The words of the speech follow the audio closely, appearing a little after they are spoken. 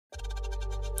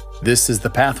This is the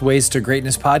Pathways to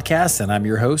Greatness podcast, and I'm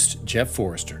your host, Jeff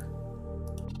Forrester.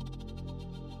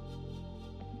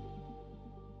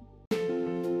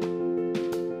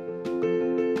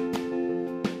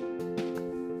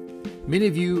 Many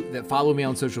of you that follow me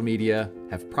on social media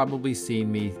have probably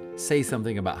seen me say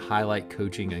something about Highlight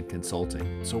Coaching and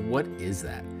Consulting. So what is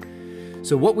that?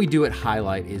 So what we do at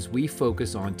Highlight is we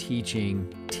focus on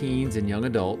teaching teens and young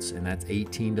adults, and that's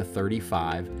 18 to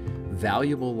 35,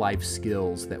 valuable life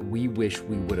skills that we wish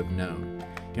we would have known.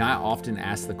 You know, I often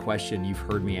ask the question, you've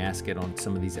heard me ask it on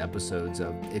some of these episodes,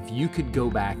 of if you could go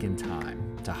back in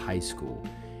time to high school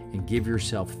and give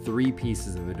yourself 3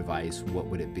 pieces of advice, what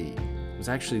would it be? It was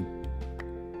actually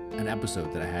an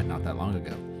episode that I had not that long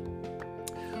ago.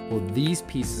 Well, these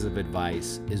pieces of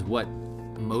advice is what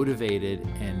motivated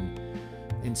and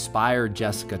inspired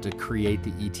Jessica to create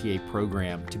the ETA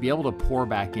program, to be able to pour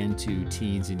back into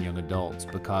teens and young adults,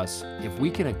 because if we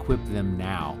can equip them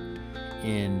now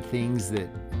in things that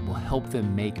will help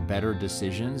them make better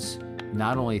decisions,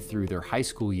 not only through their high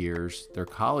school years, their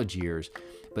college years,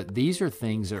 but these are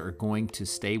things that are going to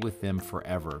stay with them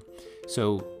forever.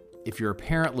 So if you're a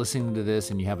parent listening to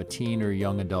this and you have a teen or a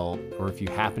young adult, or if you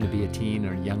happen to be a teen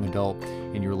or a young adult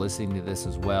and you're listening to this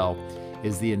as well,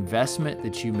 is the investment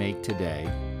that you make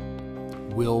today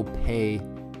will pay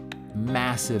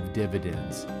massive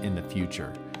dividends in the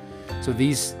future. So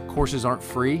these courses aren't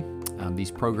free. These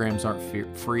programs aren't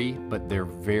free, but they're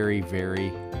very,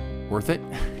 very worth it,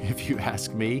 if you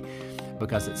ask me,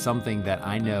 because it's something that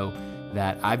I know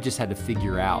that I've just had to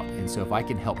figure out. And so if I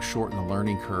can help shorten the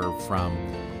learning curve from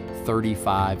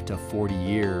 35 to 40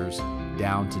 years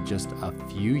down to just a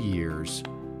few years,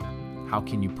 how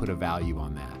can you put a value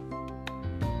on that?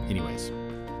 Anyways,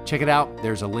 check it out.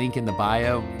 There's a link in the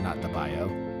bio, not the bio,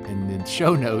 in the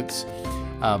show notes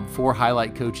for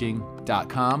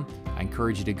highlightcoaching.com. I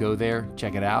encourage you to go there,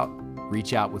 check it out,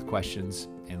 reach out with questions,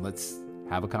 and let's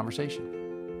have a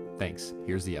conversation. Thanks.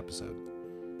 Here's the episode.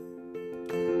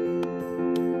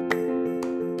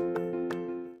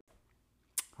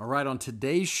 All right, on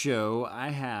today's show,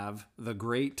 I have the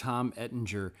great Tom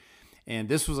Eittinger, and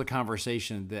this was a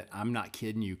conversation that, I'm not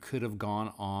kidding you, could have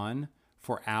gone on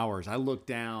for hours. I looked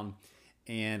down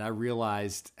and I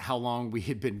realized how long we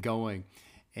had been going,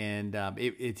 and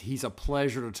he's a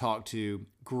pleasure to talk to.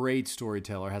 Great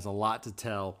storyteller, has a lot to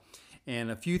tell,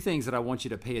 and a few things that I want you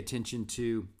to pay attention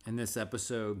to in this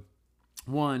episode.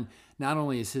 One, not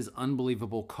only is his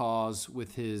unbelievable cause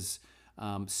with his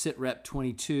Sit Rep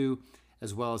 22,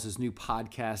 as well as his new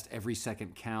podcast, Every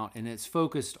Second Count, and it's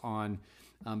focused on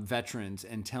veterans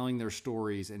and telling their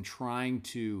stories and trying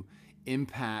to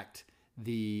impact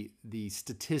the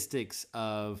statistics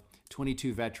of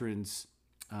 22 veterans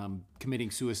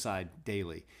committing suicide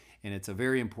daily. And it's a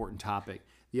very important topic.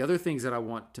 The other things that I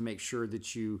want to make sure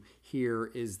that you hear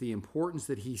is the importance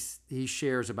that he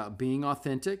shares about being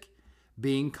authentic,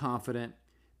 being confident,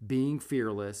 being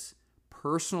fearless,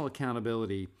 personal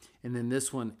accountability, and then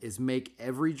this one is make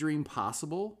every dream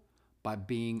possible by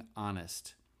being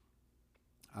honest.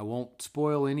 I won't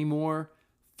spoil any more.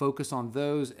 Focus on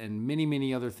those and many,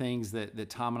 many other things that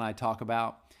Tom and I talk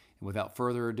about. And without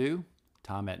further ado,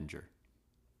 Tom Eittinger.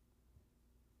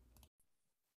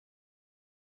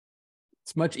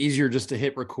 It's much easier just to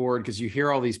hit record, because you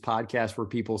hear all these podcasts where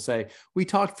people say, we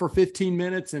talked for 15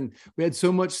 minutes and we had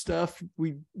so much stuff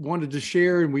we wanted to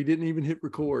share and we didn't even hit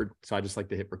record. So I just like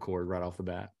to hit record right off the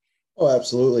bat. Oh,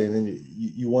 absolutely. And then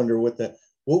you wonder what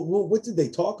did they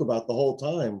talk about the whole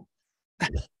time?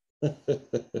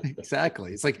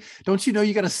 Exactly. It's like, don't you know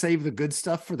you got to save the good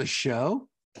stuff for the show?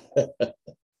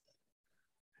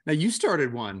 Now you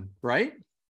started one, right?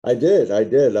 I did. I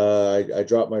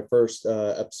dropped my first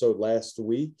episode last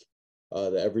week,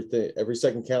 the Every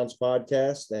Second Counts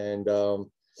podcast, and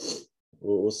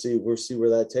we'll see where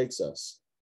that takes us.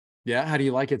 Yeah. How do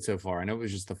you like it so far? I know it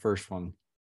was just the first one.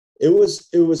 It was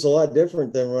a lot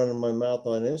different than running my mouth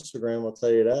on Instagram. I'll tell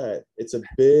you that. It's a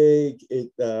big.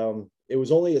 It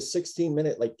was only a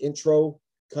 16-minute like intro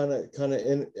kind of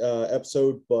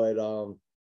episode, but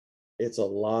it's a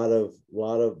lot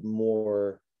of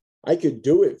more. I could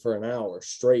do it for an hour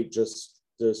straight, just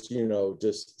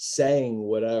saying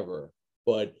whatever,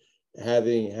 but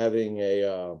having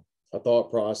a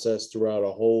thought process throughout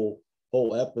a whole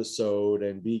episode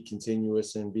and be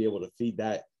continuous and be able to feed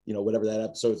that, whatever that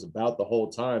episode is about the whole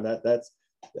time. That's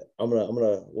I'm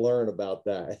gonna learn about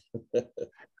that.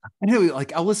 I know,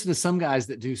 like I'll listen to some guys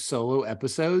that do solo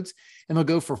episodes and they'll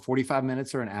go for 45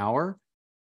 minutes or an hour.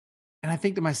 And I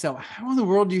think to myself, how in the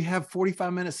world do you have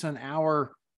 45 minutes to an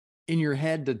hour in your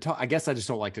head to talk? I guess I just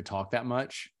don't like to talk that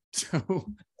much. So,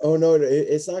 Oh no,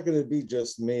 it's not going to be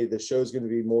just me. The show's going to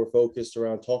be more focused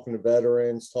around talking to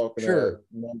veterans, talking to sure.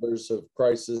 members of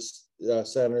crisis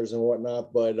centers and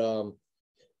whatnot. But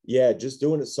yeah, just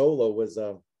doing it solo was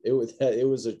it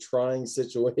was a trying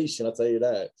situation. I'll tell you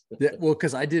that. Yeah, well,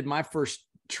 because I did my first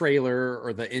trailer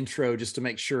or the intro just to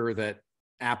make sure that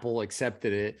Apple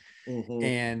accepted it. Mm-hmm.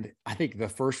 And I think the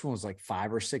first one was like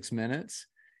 5 or 6 minutes.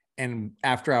 And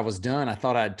after I was done, I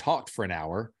thought I'd talked for an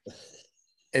hour.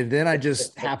 And then I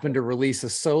just happened to release a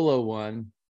solo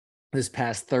one this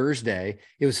past Thursday.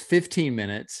 It was 15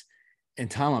 minutes.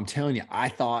 And Tom, I'm telling you, I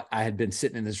thought I had been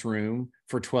sitting in this room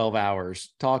for 12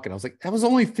 hours talking. I was like, that was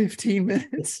only 15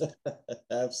 minutes.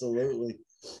 Absolutely.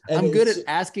 And I'm good at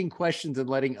asking questions and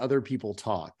letting other people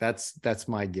talk. That's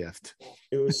my gift.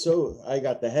 it was so, I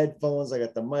got the headphones, I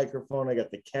got the microphone, I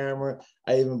got the camera.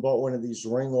 I even bought one of these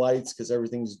ring lights because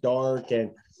everything's dark.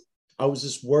 And I was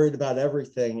just worried about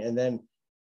everything. And then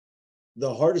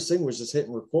the hardest thing was just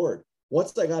hitting record.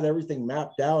 Once I got everything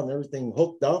mapped out and everything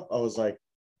hooked up, I was like,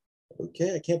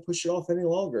 okay, I can't push it off any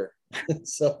longer.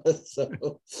 so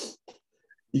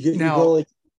you can Now, only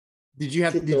did you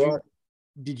have kick the rock.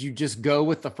 did you just go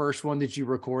with the first one that you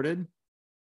recorded?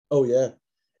 Oh yeah.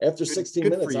 After Good, 16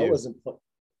 good for minutes, you.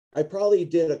 I probably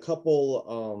did a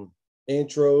couple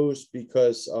intros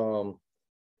because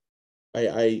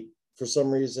I for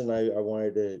some reason I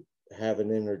wanted to have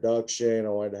an introduction, I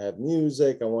wanted to have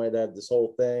music, I wanted to have this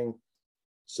whole thing.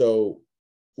 So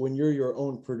when you're your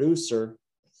own producer,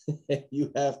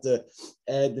 you have to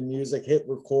add the music, hit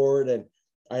record, and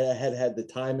I had the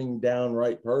timing down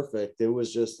right perfect. It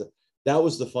was just that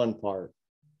was the fun part,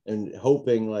 and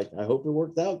hoping I hope it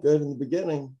worked out good in the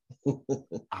beginning.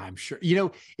 I'm sure.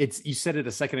 It's you said it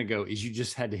a second ago, is you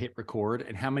just had to hit record.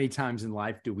 And how many times in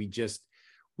life do we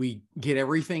get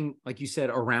everything, like you said,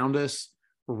 around us,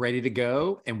 we're ready to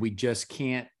go, and we just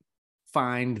can't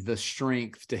find the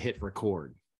strength to hit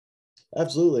record.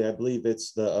 Absolutely, I believe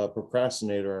it's the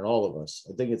procrastinator in all of us.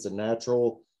 I think it's a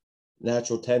natural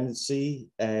tendency,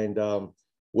 and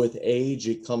with age,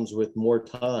 it comes with more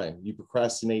time. You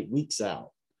procrastinate weeks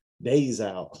out, days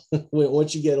out.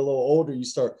 Once you get a little older, you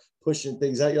start pushing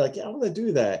things out. You're like, yeah, I'm going to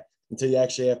do that until you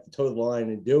actually have to toe the line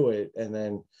and do it, and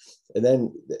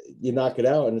then you knock it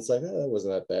out, and it's like, oh, that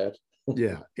wasn't that bad.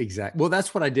 Yeah, exactly. Well,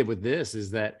 that's what I did with this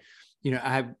is that,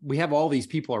 we have all these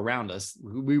people around us.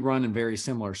 We run in very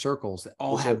similar circles that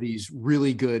all have these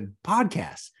really good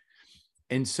podcasts.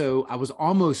 And so I was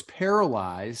almost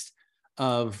paralyzed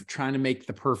of trying to make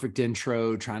the perfect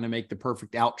intro, trying to make the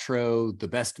perfect outro, the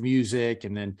best music,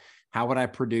 and then how would I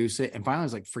produce it? And finally I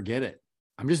was like, forget it.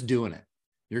 I'm just doing it.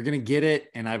 You're going to get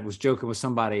it. And I was joking with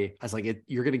somebody. I was like,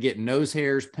 you're going to get nose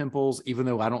hairs, pimples, even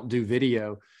though I don't do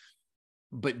video,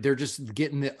 but they're just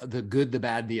getting the good, the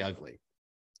bad, the ugly,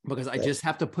 because I just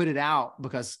have to put it out,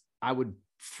 because I would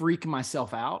freak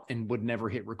myself out and would never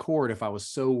hit record if I was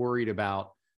so worried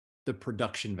about the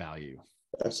production value.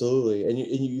 Absolutely. And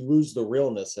you lose the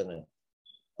realness in it,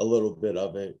 a little bit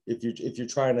of it. If you're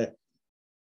trying to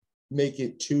make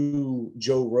it too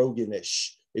Joe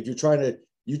Rogan-ish, if you're trying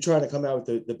to come out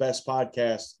with the best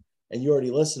podcast and you already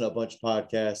listen to a bunch of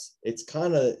podcasts, it's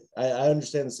kind of, I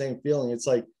understand the same feeling. It's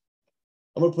like,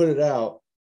 I'm going to put it out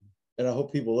and I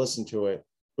hope people listen to it.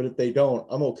 But if they don't,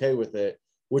 I'm okay with it,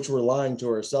 which we're lying to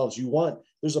ourselves.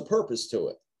 There's a purpose to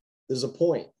it. There's a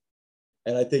point.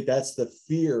 And I think that's the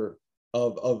fear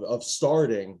of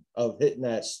starting, of hitting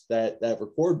that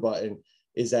record button,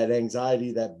 is that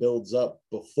anxiety that builds up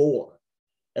before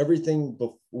everything.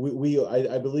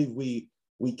 I believe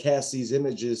we cast these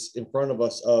images in front of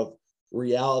us of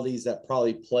realities that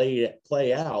probably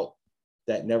play out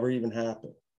that never even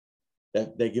happen.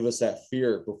 That they give us that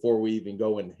fear before we even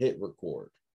go and hit record.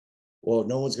 Well,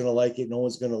 no one's going to like it. No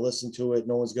one's going to listen to it.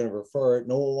 No one's going to refer it.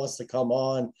 No one wants to come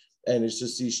on. And it's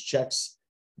just these checks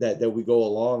that we go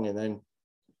along, and then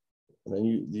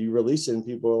you release it and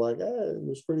people are like, it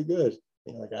was pretty good.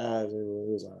 And you're like, it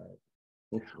was all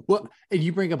right. Well, and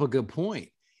you bring up a good point,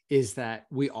 is that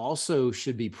we also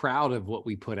should be proud of what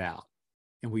we put out,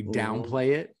 and we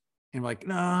downplay it. And like,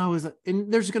 no,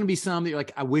 and there's going to be some that you're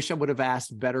like, I wish I would have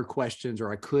asked better questions,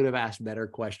 or I could have asked better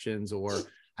questions, or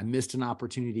I missed an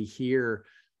opportunity here.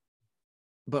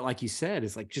 But like you said,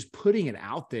 it's like just putting it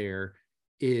out there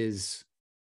is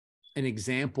an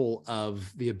example of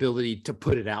the ability to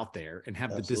put it out there and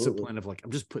have the discipline of like,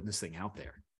 I'm just putting this thing out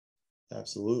there.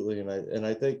 Absolutely. And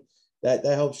I think that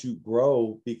helps you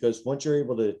grow, because once you're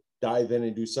able to dive in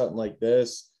and do something like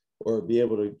this, or be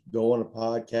able to go on a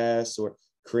podcast or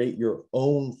create your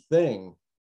own thing,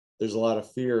 there's a lot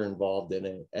of fear involved in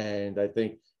it. And I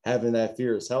think having that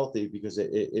fear is healthy, because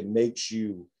it makes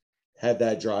you have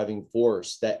that driving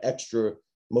force, that extra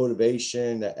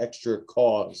motivation, that extra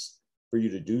cause for you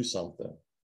to do something.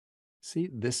 See,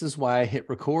 this is why I hit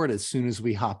record as soon as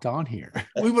we hopped on here.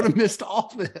 We would have missed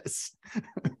all this.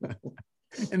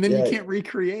 And then you can't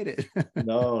recreate it.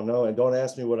 No. And don't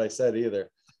ask me what I said either.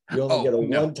 You only get a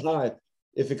one time.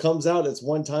 If it comes out, it's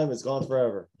one time, it's gone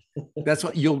forever. That's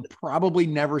what you'll probably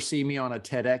never see me on a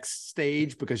TEDx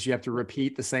stage, because you have to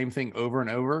repeat the same thing over and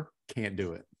over. Can't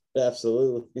do it.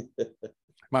 Absolutely.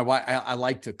 My wife, I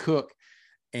like to cook,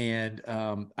 and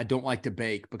I don't like to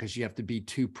bake because you have to be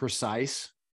too precise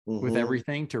with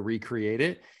everything to recreate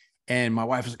it. And my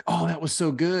wife was like, "Oh, that was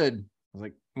so good." I was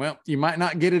like, "Well, you might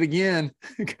not get it again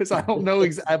because I don't know.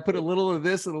 I put a little of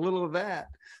this and a little of that."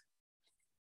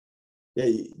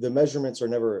 Yeah, the measurements are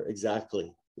never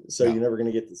exactly. So you're never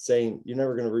going to get the same. You're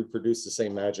never going to reproduce the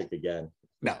same magic again.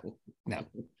 No.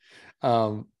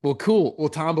 Well, cool. Well,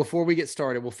 Tom, before we get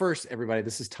started, well, first, everybody,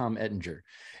 this is Tom Eittinger.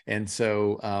 And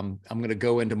so I'm going to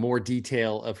go into more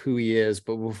detail of who he is.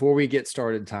 But before we get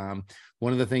started, Tom,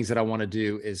 one of the things that I want to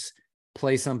do is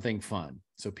play something fun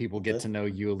so people get to know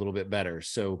you a little bit better.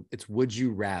 So it's Would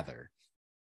You Rather?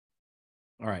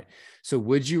 All right. So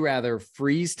would you rather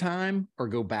freeze time or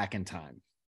go back in time?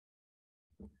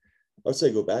 I would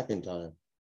say go back in time.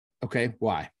 Okay.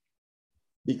 Why?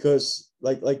 Because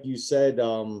like you said,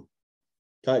 kind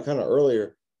of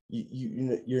earlier,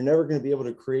 you're never going to be able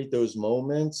to create those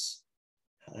moments.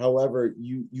 However,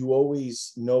 you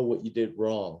always know what you did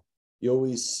wrong. You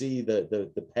always see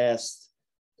the past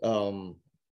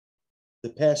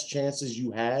chances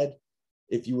you had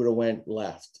if you would have went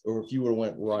left, or if you would have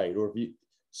went right, or if you.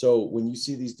 So when you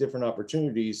see these different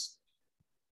opportunities,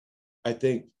 I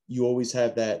think you always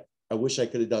have that, I wish I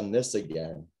could have done this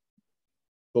again.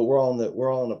 But we're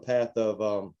on a path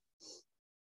of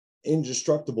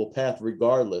indestructible path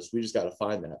regardless. We just got to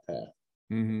find that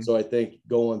path. So I think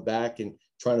going back and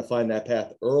trying to find that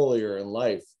path earlier in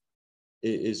life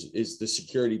is the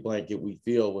security blanket we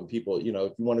feel when people, if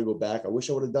you want to go back, I wish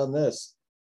I would have done this.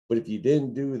 But if you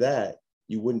didn't do that,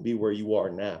 you wouldn't be where you are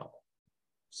now.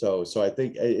 So I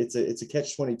think it's a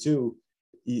catch-22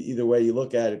 either way you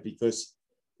look at it, because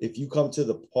if you come to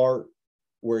the part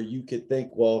where you could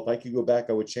think, well, if I could go back,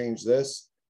 I would change this,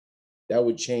 that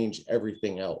would change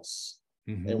everything else.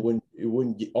 And it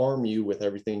wouldn't arm you with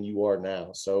everything you are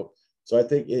now. So I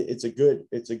think it's a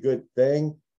good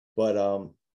thing, but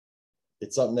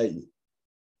it's something that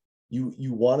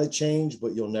you want to change,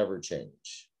 but you'll never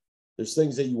change. There's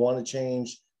things that you want to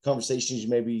change, conversations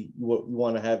maybe you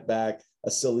want to have back, a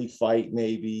silly fight,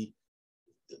 maybe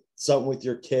something with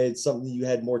your kids, something you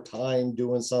had more time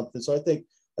doing something. So I think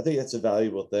that's a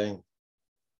valuable thing.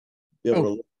 Be able to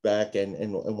look back and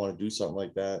want to do something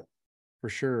like that. For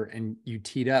sure. And you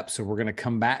teed up. So we're going to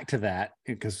come back to that,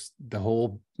 because the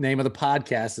whole name of the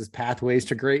podcast is Pathways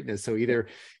to Greatness. So either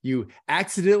you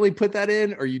accidentally put that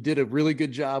in, or you did a really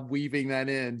good job weaving that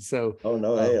in. So, oh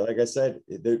no. Hey, like I said,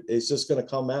 it's just going to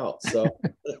come out. So,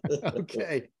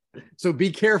 okay. So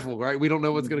be careful, right? We don't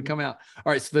know what's going to come out.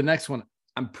 All right. So the next one,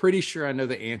 I'm pretty sure I know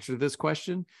the answer to this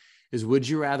question, is would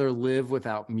you rather live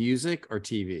without music or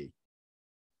TV?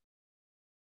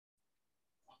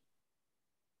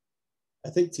 I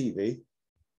think TV.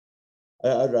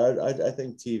 I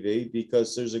think TV,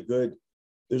 because there's a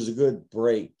good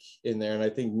break in there, and I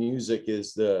think music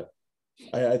is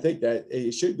I think that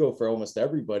it should go for almost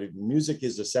everybody. Music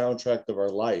is the soundtrack of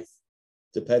our life.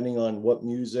 Depending on what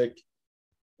music,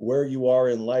 where you are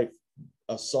in life,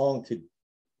 a song could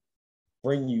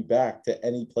bring you back to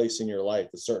any place in your life,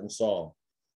 a certain song.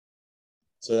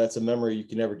 So that's a memory you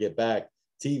can never get back.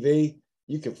 TV,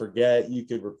 you can forget, you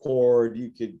could record,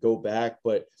 you could go back,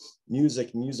 but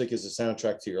music is a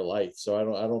soundtrack to your life. So I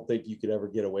don't think you could ever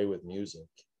get away with music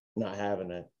not having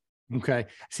it. Okay.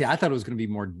 See, I thought it was going to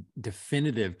be more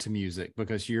definitive to music,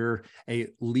 because you're a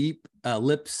lip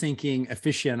syncing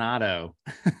aficionado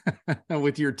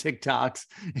with your TikToks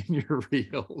and your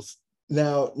reels.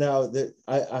 Now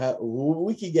that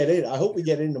we could get in. I hope we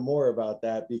get into more about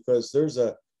that, because there's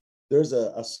a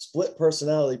split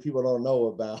personality people don't know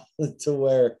about to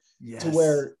where you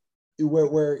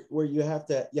have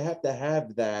to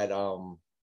have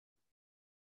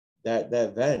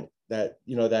that vent,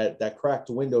 that cracked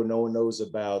window no one knows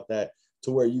about, that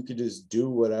to where you could just do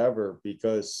whatever.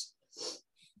 Because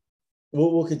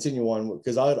we'll continue on,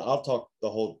 because I'll talk the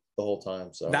whole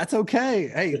time. So that's okay.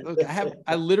 Hey, look,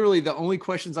 I literally, the only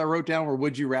questions I wrote down were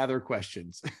would you rather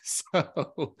questions.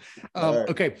 So, right.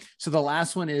 Okay. So the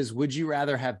last one is, would you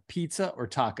rather have pizza or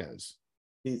tacos?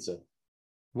 Pizza.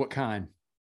 What kind?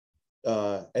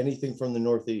 Anything from the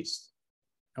Northeast.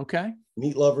 Okay.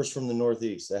 Meat lovers from the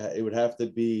Northeast, it would have to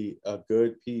be a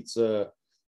good pizza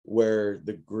where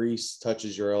the grease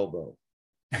touches your elbow.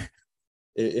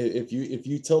 If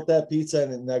you tilt that pizza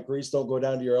and that grease don't go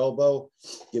down to your elbow,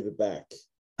 give it back.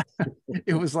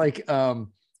 It was like,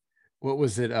 what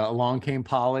was it? Along Came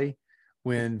Polly,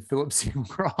 when Philip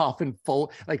Seymour Hoffman Ben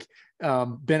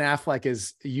Affleck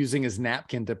is using his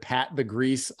napkin to pat the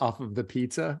grease off of the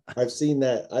pizza. I've seen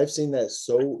that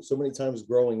so many times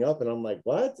growing up, and I'm like,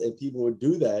 what? And people would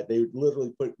do that. They would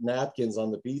literally put napkins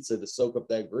on the pizza to soak up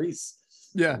that grease.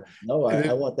 Yeah. Like, no,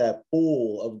 I want that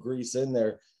pool of grease in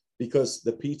there, because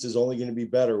the pizza is only going to be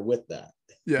better with that.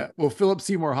 Yeah. Well, Philip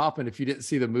Seymour Hoffman, if you didn't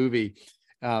see the movie,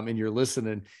 and you're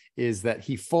listening, is that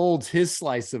he folds his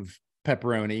slice of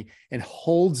pepperoni and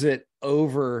holds it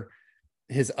over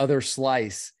his other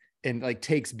slice, and like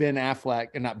takes Ben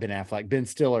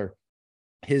Stiller,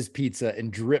 his pizza,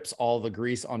 and drips all the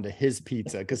grease onto his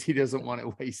pizza because he doesn't want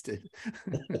it wasted.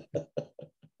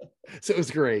 So it was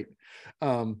great.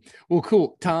 Well,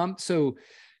 cool, Tom. So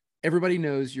everybody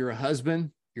knows you're a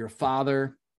husband, you're a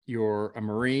father, you're a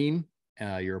Marine,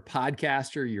 you're a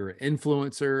podcaster, you're an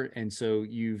influencer. And so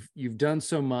you've done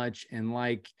so much. And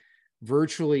like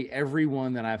virtually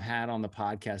everyone that I've had on the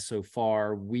podcast so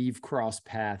far, we've crossed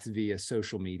paths via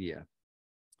social media.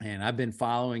 And I've been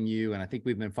following you, and I think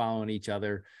we've been following each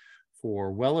other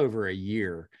for well over a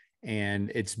year.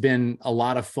 And it's been a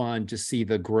lot of fun to see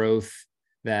the growth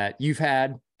that you've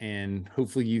had. And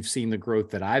hopefully you've seen the growth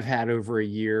that I've had over a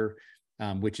year,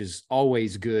 which is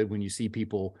always good when you see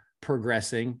people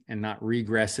progressing and not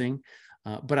regressing.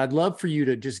 But I'd love for you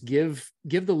to just give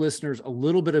the listeners a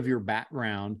little bit of your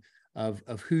background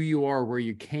of who you are, where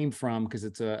you came from, because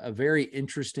it's a very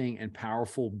interesting and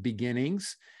powerful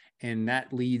beginnings. And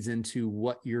that leads into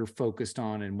what you're focused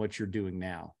on and what you're doing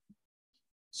now.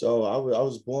 So I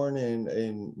was born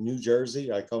in New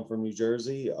Jersey. I come from New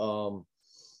Jersey.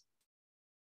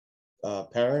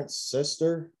 Parents,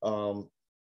 sister,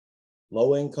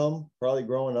 low income, probably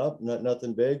growing up,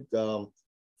 nothing big.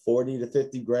 40 to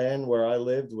 50 grand where I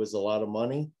lived was a lot of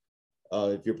money.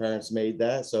 If your parents made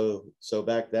that. So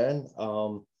back then,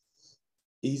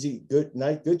 easy,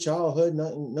 good childhood,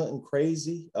 nothing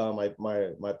crazy.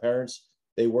 My parents,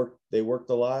 they worked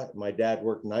a lot. My dad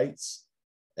worked nights,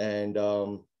 and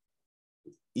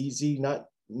easy, not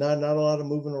a lot of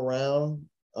moving around.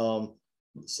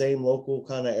 Same local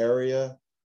kind of area,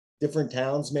 different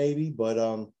towns maybe, but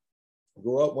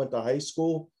grew up, went to high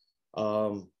school.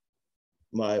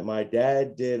 My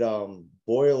dad did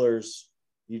boilers.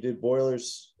 He did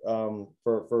boilers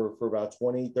for about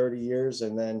 20, 30 years.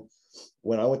 And then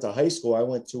when I went to high school, I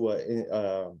went to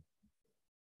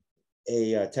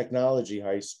a technology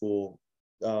high school.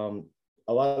 A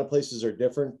lot of places are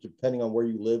different depending on where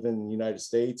you live in the United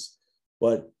States,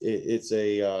 but it's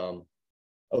a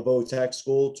VOTech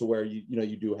school, to where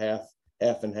you do half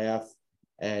and half.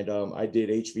 And I did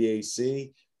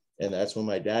HVAC, and that's when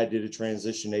my dad did a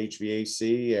transition to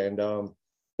HVAC, and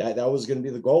that was going to be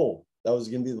the goal. That was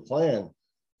going to be the plan.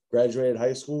 Graduated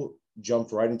high school,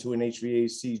 jumped right into an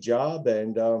HVAC job,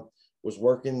 and was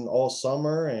working all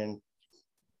summer. And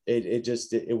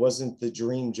it wasn't the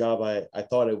dream job I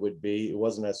thought it would be. It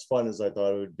wasn't as fun as I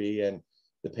thought it would be, and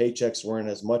the paychecks weren't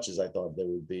as much as I thought they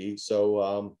would be.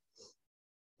 So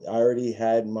I already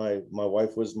had my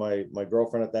wife was my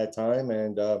girlfriend at that time,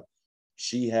 and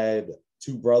she had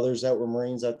two brothers that were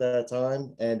Marines at that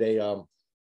time, and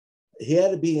he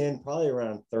had to be in probably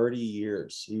around 30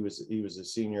 years. He was a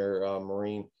senior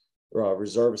Marine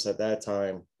reservist at that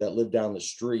time that lived down the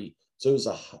street. So it was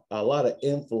a lot of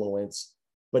influence,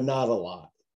 but not a lot.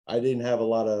 I didn't have a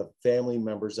lot of family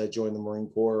members that joined the Marine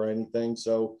Corps or anything.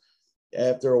 So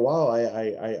after a while,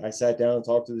 I sat down and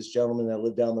talked to this gentleman that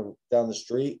lived down the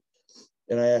street,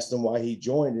 and I asked him why he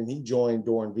joined, and he joined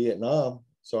during Vietnam.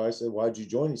 So I said, "Why'd you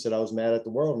join?" He said, "I was mad at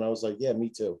the world." And I was like, "Yeah, me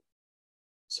too."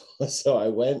 So I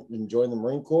went and joined the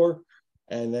Marine Corps,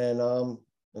 and then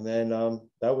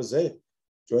that was it.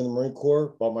 Joined the Marine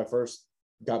Corps,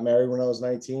 got married when I was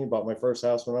 19, bought my first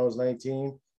house when I was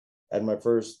 19, had my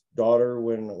first daughter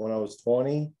when I was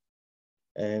 20,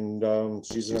 and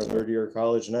she's in her third year of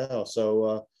college now.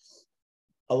 So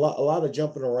a lot of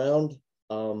jumping around.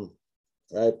 I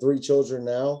have 3 children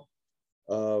now.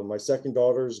 My second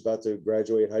daughter is about to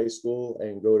graduate high school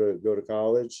and go to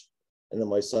college, and then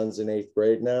my son's in 8th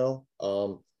grade now.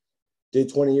 Did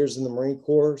 20 years in the Marine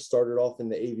Corps. Started off in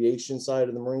the aviation side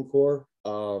of the Marine Corps.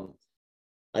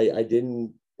 I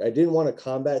didn't want a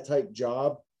combat type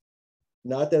job.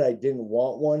 Not that I didn't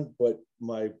want one, but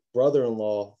my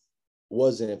brother-in-law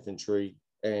was infantry,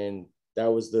 and that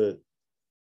was the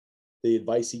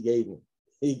advice he gave me.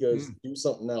 He goes, do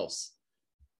something else.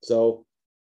 So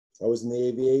I was in the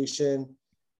aviation.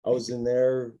 I was in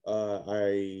there.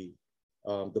 I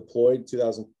deployed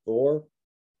 2004,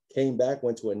 came back,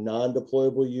 went to a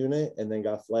non-deployable unit, and then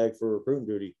got flagged for recruiting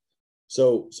duty.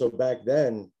 So back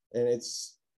then, and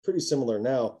it's pretty similar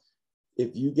now,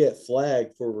 if you get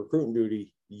flagged for recruiting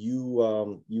duty,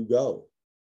 you go.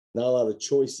 Not a lot of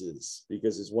choices,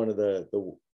 because it's one of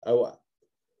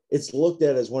it's looked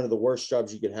at as one of the worst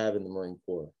jobs you could have in the Marine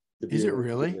Corps. Is it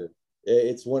really?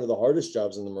 It's one of the hardest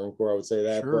jobs in the Marine Corps, I would say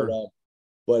that. Sure.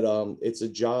 But it's a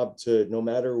job to, no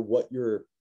matter what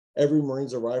every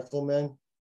Marine's a rifleman,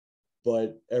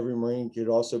 but every Marine could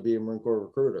also be a Marine Corps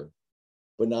recruiter.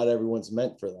 But not everyone's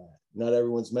meant for that. Not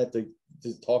everyone's meant to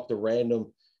talk to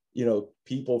random,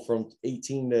 people from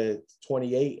 18 to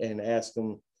 28 and ask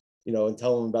them, and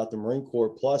tell them about the Marine Corps.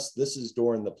 Plus, this is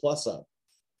during the plus up.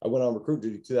 I went on recruit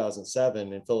duty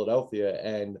 2007 in Philadelphia,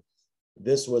 and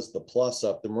this was the plus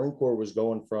up. The Marine Corps was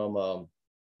going from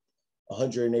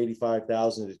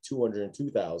 185,000 to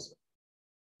 202,000.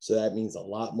 So that means a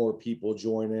lot more people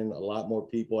joining, a lot more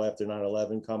people after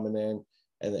 9/11 coming in,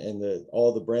 and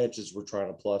all the branches were trying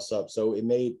to plus up. So it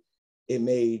made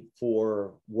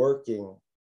for working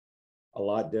a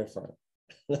lot different.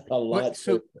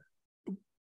 So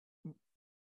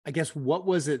I guess, what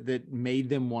was it that made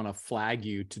them want to flag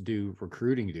you to do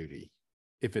recruiting duty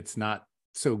if it's not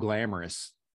so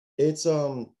glamorous? It's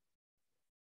a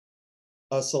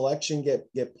selection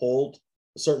get pulled,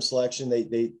 a certain selection,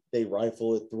 they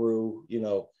rifle it through,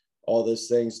 all those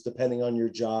things, depending on your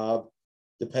job,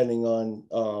 depending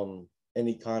on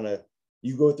any kind of,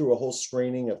 you go through a whole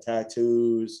screening of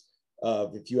tattoos,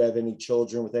 if you have any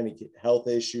children with any health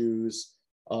issues,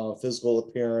 physical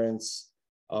appearance,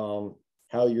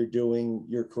 how you're doing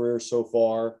your career so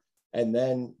far, and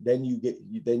then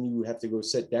you have to go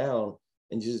sit down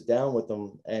and just down with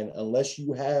them. And unless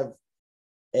you have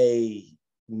a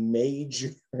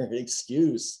major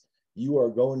excuse, you are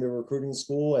going to recruiting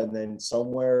school and then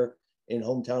somewhere in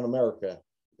hometown America,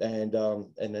 and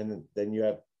then you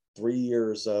have 3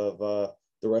 years of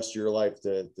the rest of your life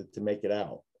to make it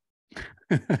out.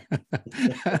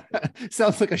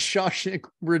 Sounds like a Shawshank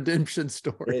Redemption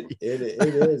story. It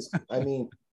is. I mean,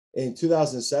 in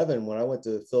 2007, when I went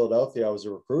to Philadelphia, I was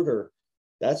a recruiter.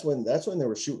 That's when they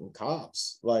were shooting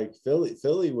cops. Like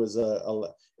Philly was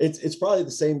it's probably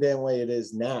the same damn way it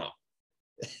is now.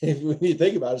 When you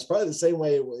think about it, it's probably the same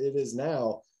way it is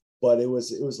now, but it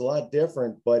was a lot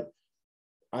different. But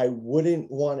I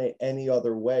wouldn't want it any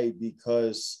other way,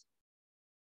 because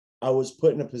I was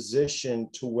put in a position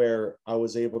to where I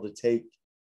was able to take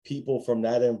people from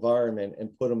that environment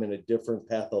and put them in a different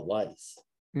path of life.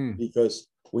 Because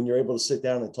when you're able to sit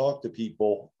down and talk to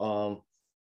people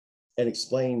and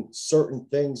explain certain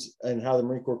things and how the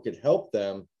Marine Corps could help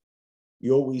them,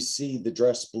 you always see the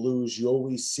dress blues, you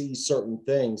always see certain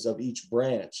things of each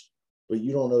branch, but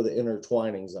you don't know the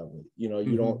intertwinings of it. You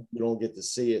don't get to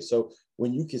see it. So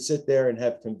when you can sit there and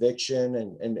have conviction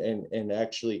and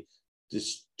actually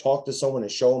just talk to someone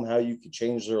and show them how you can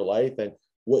change their life and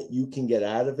what you can get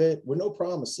out of it, with no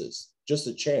promises, just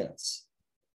a chance,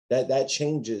 that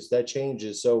changes.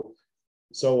 So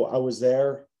I was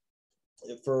there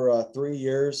for 3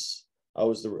 years. I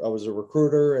was a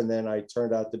recruiter, and then I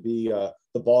turned out to be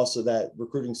the boss of that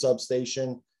recruiting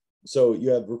substation. So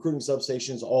you have recruiting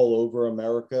substations all over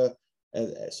America,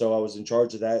 and so I was in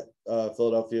charge of that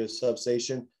Philadelphia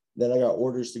substation. Then I got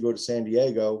orders to go to San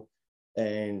Diego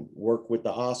and work with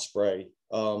the Osprey.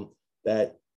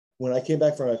 That when I came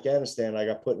back from Afghanistan, I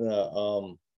got put in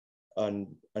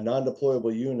a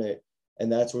non-deployable unit,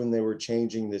 and that's when they were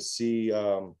changing the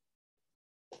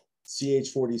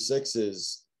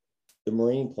CH-46s, the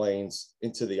Marine planes,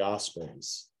 into the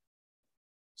Ospreys.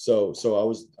 So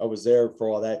I was there for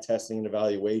all that testing and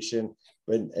evaluation,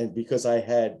 and because I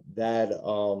had that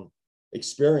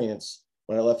experience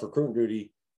when I left recruiting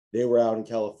duty, they were out in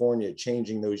California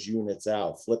changing those units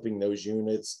out, flipping those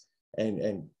units,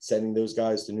 and sending those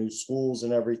guys to new schools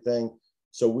and everything.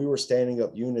 So we were standing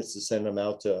up units to send them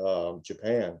out to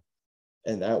Japan,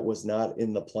 and that was not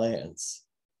in the plans.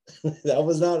 That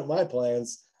was not in my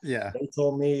plans. Yeah. They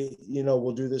told me,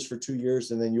 we'll do this for 2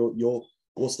 years, and then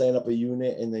we'll stand up a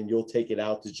unit, and then you'll take it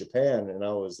out to Japan. And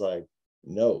I was like,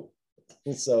 no.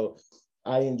 And so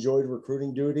I enjoyed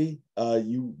recruiting duty.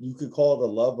 You could call it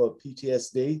a love of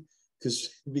PTSD,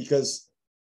 because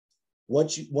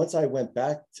once I went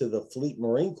back to the Fleet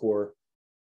Marine Corps,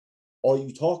 all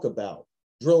you talk about,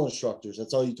 drill instructors,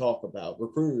 that's all you talk about,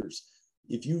 recruiters.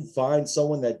 If you find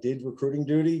someone that did recruiting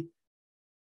duty,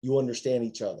 you understand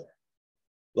each other.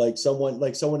 Like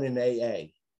someone in AA,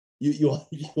 you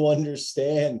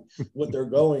understand what they're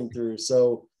going through.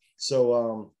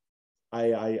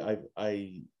 I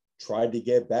tried to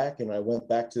get back, and I went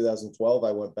back 2012.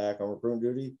 I went back on recruiting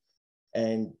duty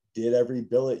and did every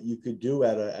billet you could do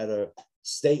at a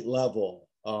state level.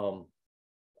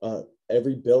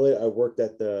 Every billet, I worked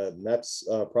at the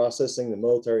MEPS processing, the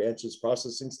military entrance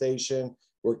processing station,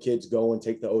 where kids go and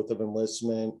take the oath of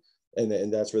enlistment,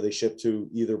 and that's where they ship to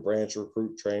either branch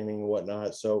recruit training and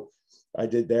whatnot. So I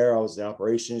did there. I was the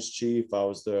operations chief. I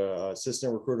was the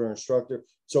assistant recruiter instructor.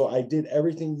 So I did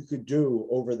everything you could do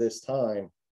over this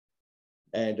time,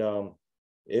 and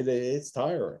it's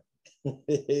tiring.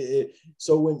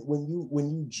 So when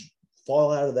you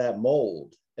fall out of that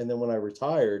mold, and then when I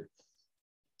retired,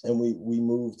 and we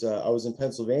moved, I was in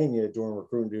Pennsylvania during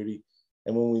recruiting duty,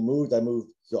 and when we moved, I moved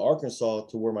to Arkansas,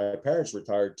 to where my parents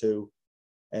retired to,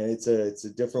 and it's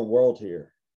a different world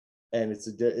here, and it's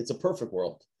a perfect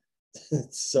world.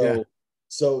 So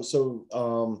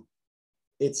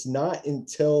it's not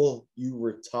until you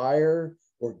retire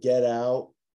or get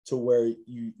out to where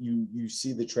you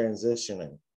see the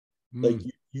transitioning. Like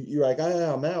you're like,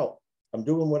 I'm out. I'm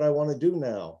doing what I want to do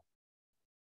now.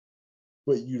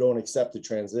 But you don't accept the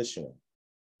transitioning.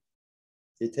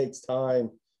 It takes time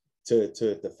to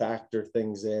factor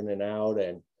things in and out,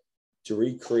 and to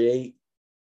recreate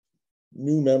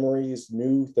new memories,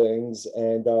 new things.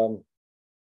 And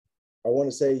I want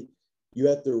to say you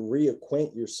have to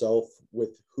reacquaint yourself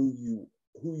with who you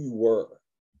were.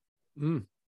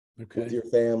 Okay. With your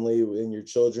family and your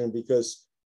children, because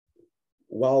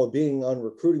while being on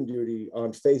recruiting duty,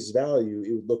 on face value,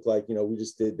 it would look like, we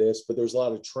just did this, but there's a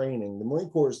lot of training. The Marine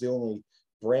Corps is the only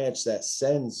branch that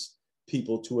sends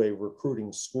people to a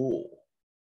recruiting school.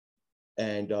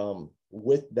 And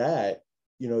with that,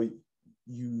 you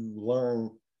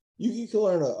learn, you can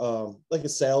learn like a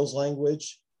sales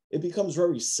language. It becomes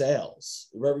very sales,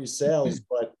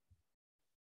 but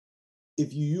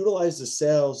if you utilize the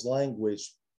sales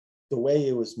language the way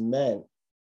it was meant,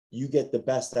 you get the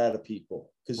best out of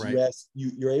people, because right.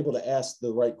 you're able to ask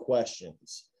the right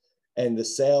questions. And the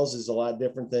sales is a lot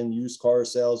different than used car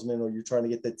salesman, or you're trying to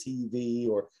get the TV,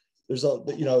 or there's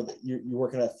you're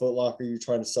working at Foot Locker, you're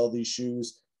trying to sell these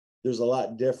shoes. There's a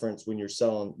lot difference when you're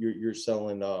selling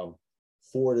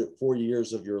 4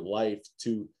 years of your life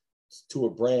to a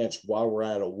branch while we're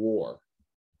at a war.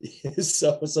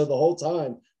 So the whole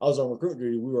time I was on recruiting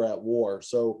duty, we were at war.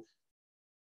 So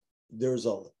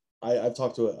I've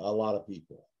talked to a lot of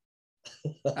people.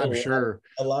 I'm sure.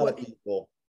 A lot of people.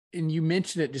 And you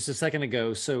mentioned it just a second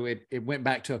ago, so it went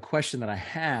back to a question that I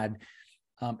had,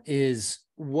 is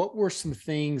what were some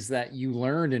things that you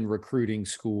learned in recruiting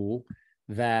school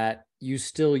that you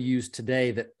still use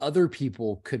today that other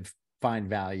people could find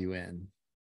value in?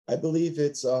 I believe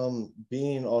it's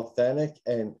being authentic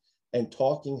and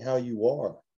talking how you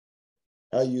are.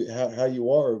 How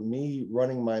you are. Me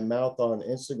running my mouth on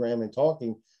Instagram and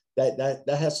talking, that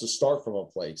has to start from a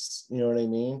place. You know what I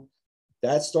mean?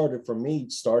 That started from me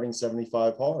starting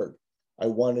 75 Hard. I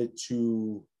wanted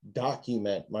to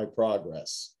document my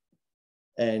progress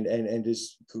and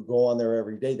just go on there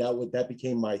every day. That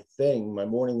became my thing. My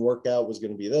morning workout was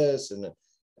going to be this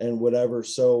and whatever.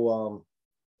 So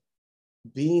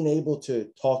being able to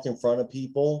talk in front of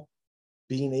people,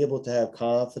 being able to have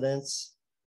confidence,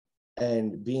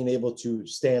 and being able to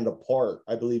stand apart,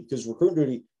 I believe, because recruiting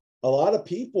duty, a lot of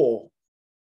people,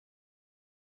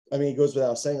 it goes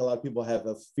without saying, a lot of people have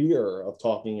a fear of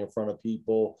talking in front of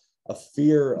people, a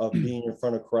fear of being in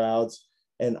front of crowds,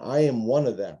 and I am one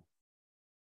of them.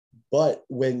 But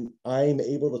when I'm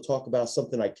able to talk about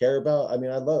something I care about, I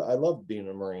love being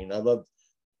a Marine. I love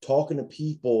talking to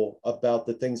people about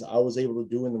the things I was able to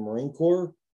do in the Marine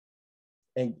Corps,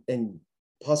 and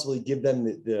possibly give them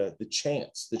the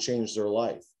chance to change their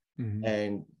life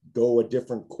and go a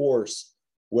different course,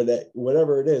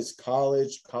 whatever it is,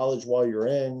 college while you're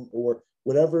in, or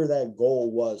whatever that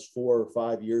goal was 4 or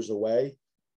 5 years away.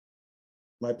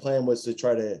 My plan was to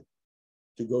try to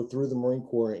go through the Marine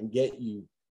Corps and get you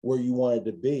where you wanted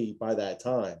to be by that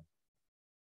time.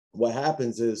 What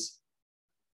happens is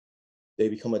they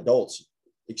become adults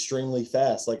extremely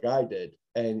fast, like I did.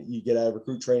 And you get out of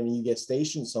recruit training, you get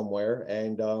stationed somewhere,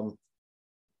 and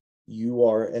you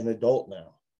are an adult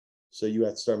now. So you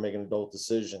have to start making adult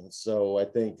decisions. So I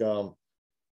think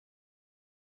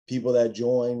people that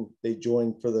join, they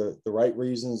join for the right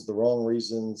reasons, the wrong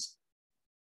reasons,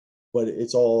 but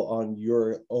it's all on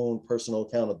your own personal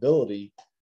accountability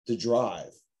to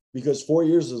drive, because 4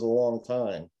 years is a long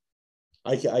time.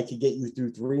 I could get you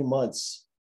through 3 months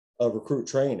of recruit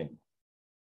training,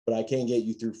 but I can't get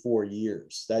you through 4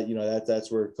 years.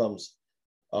 That's where it comes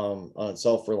on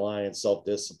self-reliance,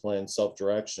 self-discipline,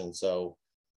 self-direction. So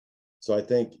I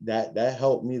think that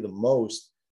helped me the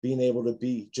most, being able to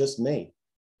be just me.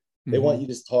 They want you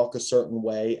to talk a certain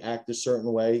way, act a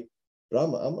certain way, but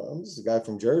I'm just a guy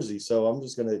from Jersey, so I'm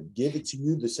just gonna give it to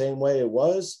you the same way it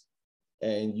was,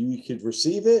 and you could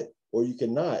receive it or you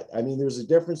cannot. I mean, there's a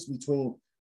difference between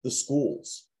the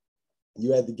schools.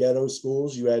 You had the ghetto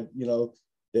schools, you had, you know,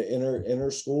 the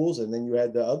inner schools, and then you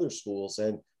had the other schools,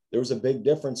 and there was a big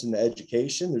difference in the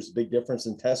education. There's a big difference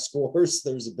in test scores.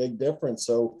 There's a big difference.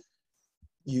 So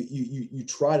you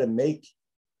try to make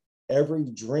every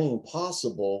dream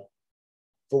possible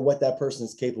for what that person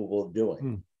is capable of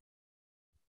doing.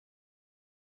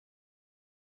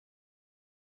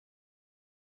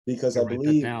 Because I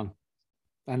believe, down.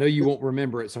 I know you won't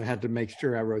remember it, so I had to make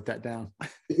sure I wrote that down.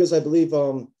 Because I believe,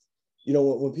 you know,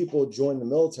 when people join the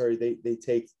military, they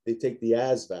take the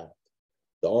ASVAB,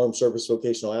 the Armed Service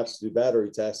Vocational Aptitude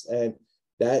Battery Test, and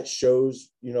that shows,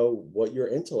 you know, what your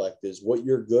intellect is, what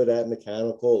you're good at,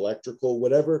 mechanical, electrical,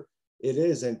 whatever it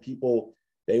is. And people,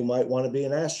 they might want to be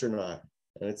an astronaut,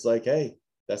 and it's like, hey,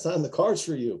 that's not in the cards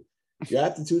for you. Your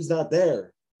aptitude's not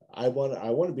there. I want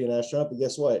to be an astronaut, but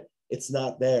guess what? It's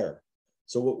not there.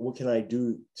 So what can I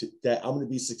do that I'm going to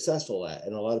be successful at?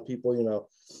 And a lot of people, you know,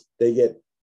 they get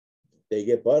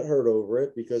butthurt over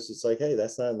it because it's like, hey,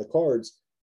 that's not in the cards,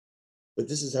 but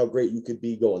this is how great you could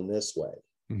be going this way.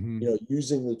 You know,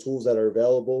 using the tools that are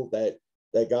available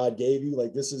that God gave you.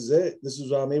 Like, this is it. This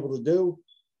is what I'm able to do.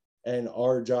 And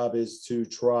our job is to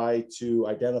try to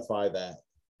identify that.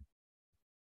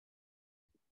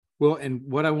 Well, and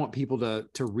what I want people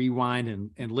to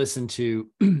rewind and listen to,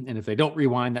 and if they don't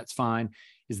rewind, that's fine,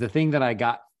 is the thing that I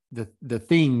got, the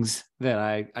things that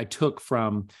I took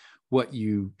from what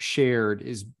you shared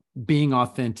is being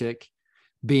authentic,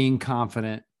 being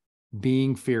confident,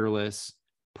 being fearless,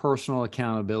 personal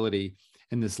accountability.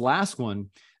 And this last one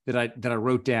that I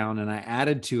wrote down and I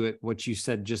added to it, what you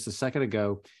said just a second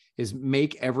ago, is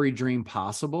make every dream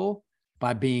possible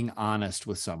by being honest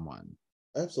with someone.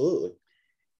 Absolutely.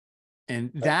 And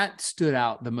that stood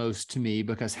out the most to me,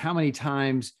 because how many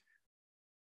times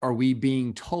are we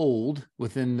being told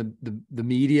within the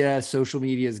media, social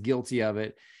media is guilty of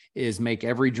it, is make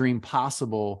every dream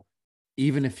possible,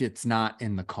 even if it's not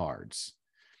in the cards.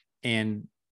 And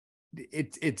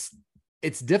it's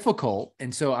difficult.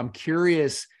 And so I'm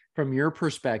curious, from your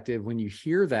perspective, when you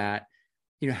hear that,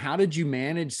 you know, how did you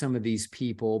manage some of these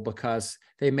people? Because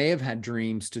they may have had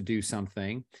dreams to do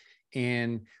something,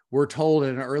 and we're told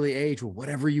at an early age, well,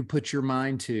 whatever you put your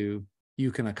mind to,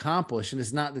 you can accomplish. And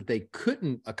it's not that they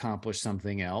couldn't accomplish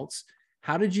something else.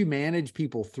 How did you manage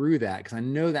people through that? Because I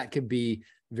know that could be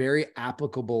very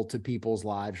applicable to people's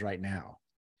lives right now.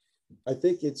 I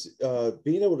think it's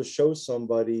being able to show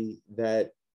somebody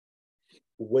that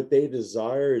what they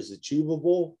desire is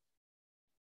achievable.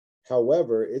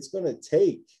 However, it's going to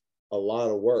take a lot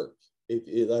of work.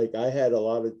 Like, I had a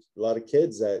lot of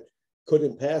kids that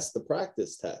couldn't pass the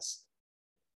practice test.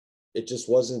 It just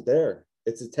wasn't there.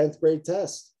 It's a 10th grade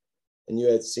test, and you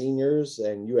had seniors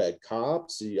and you had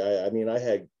cops. I mean, I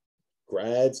had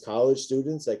grads, college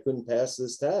students that couldn't pass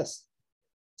this test.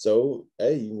 So,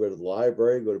 hey, you can go to the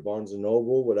library, go to Barnes and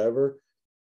Noble, whatever,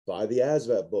 buy the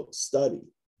ASVAB book, study.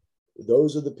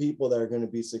 Those are the people that are going to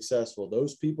be successful.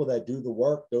 Those people that do the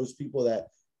work, those people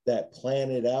that plan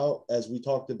it out, as we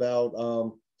talked about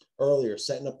earlier,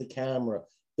 setting up the camera,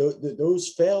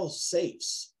 those fail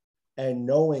safes, and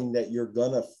knowing that you're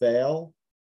going to fail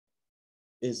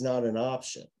is not an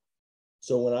option.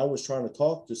 So when I was trying to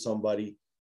talk to somebody,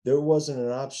 there wasn't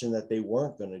an option that they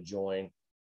weren't going to join.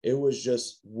 It was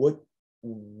just, what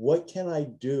can I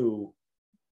do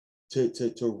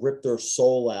to rip their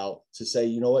soul out, to say,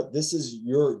 you know what, this is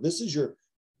your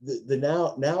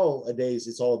nowadays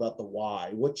it's all about the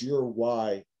why. What's your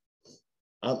why?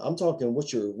 I'm talking,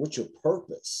 what's your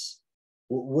purpose?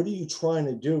 What are you trying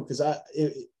to do? Because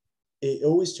it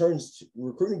always turns,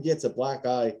 recruiting gets a black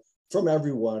eye from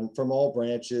everyone, from all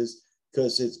branches,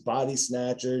 because it's body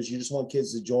snatchers. You just want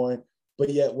kids to join, but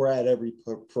yet we're at every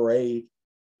parade.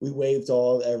 We wave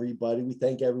to everybody. We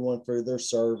thank everyone for their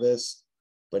service,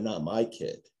 but not my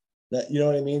kid. You know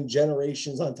what I mean?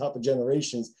 Generations on top of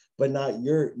generations, but not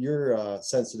your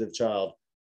sensitive child.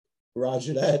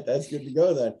 Roger that. That's good to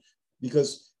go then,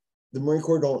 because the Marine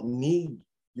Corps don't need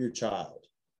your child.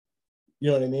 You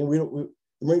know what I mean? The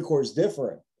Marine Corps is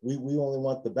different. We only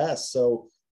want the best. So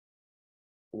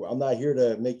I'm not here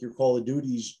to make your Call of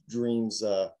Duty dreams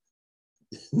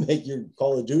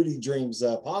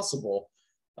possible.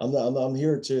 I'm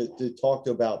here to talk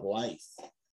about life.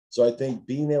 So I think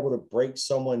being able to break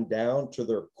someone down to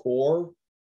their core,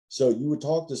 So you would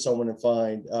talk to someone and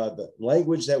find the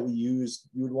language that we use.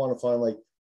 You would want to find like,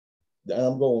 and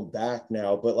I'm going back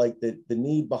now, but like the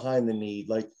need behind the need,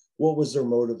 like what was their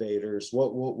motivators?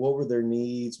 What were their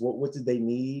needs? What did they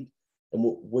need? And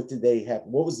what did they have?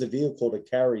 What was the vehicle to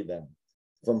carry them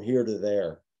from here to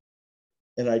there?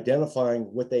 And identifying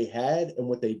what they had and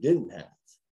what they didn't have.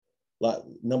 Like,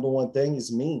 number one thing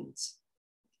is means.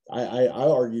 I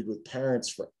argued with parents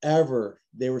forever.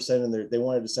 They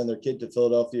wanted to send their kid to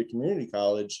Philadelphia Community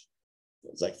College.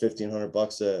 It's like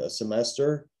 $1,500 a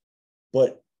semester.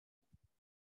 But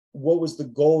what was the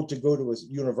goal to go to a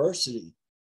university?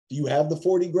 Do you have the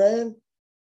 40 grand?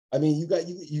 I mean,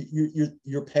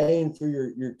 you're paying for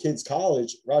your kid's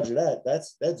college. Roger that.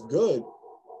 That's good.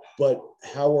 But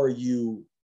how are you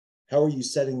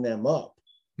setting them up?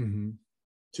 Mm-hmm.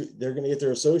 They're going to get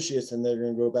their associates and they're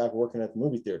going to go back working at the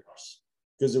movie theaters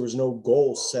because there was no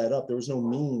goal set up. There was no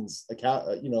means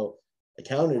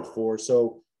accounted for.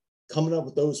 So coming up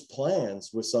with those plans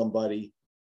with somebody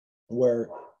where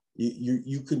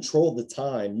you control the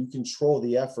time, you control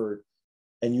the effort,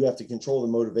 and you have to control the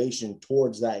motivation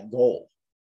towards that goal.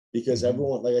 Because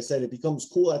everyone, like I said, it becomes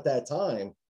cool at that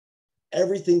time.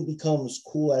 Everything becomes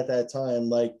cool at that time.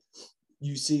 Like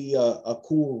you see a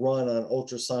cool run on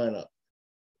Ultra Sign Up.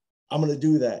 I'm going to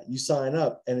do that. You sign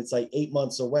up and it's like 8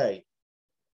 months away.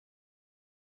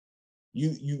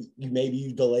 You maybe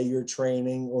you delay your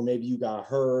training, or maybe you got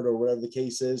hurt, or whatever the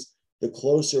case is. The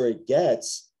closer it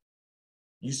gets,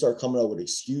 you start coming up with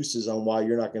excuses on why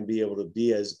you're not going to be able to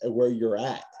be as where you're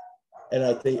at. And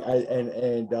I think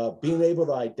being able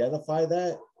to identify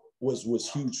that was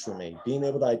huge for me. Being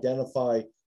able to identify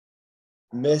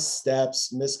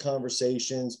missteps,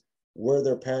 misconversations, where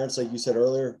their parents, like you said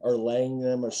earlier, are leading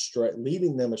them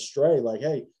astray. Like,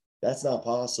 hey, that's not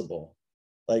possible.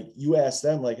 Like you ask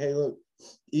them, like, hey, look,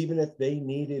 even if they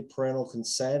needed parental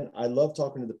consent, I love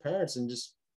talking to the parents and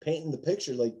just painting the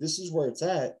picture. Like, this is where it's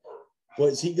at. But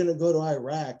is he going to go to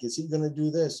Iraq? Is he going to do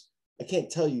this? I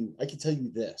can't tell you. I can tell you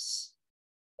this.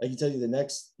 I can tell you the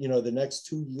next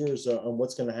 2 years on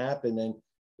what's going to happen and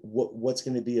what's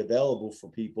going to be available for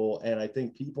people. And I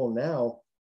think people now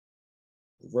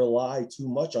rely too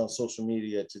much on social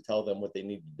media to tell them what they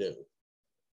need to do.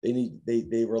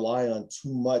 They rely on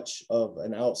too much of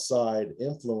an outside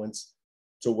influence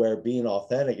to where being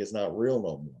authentic is not real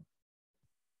no more.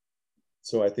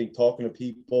 So I think talking to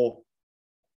people,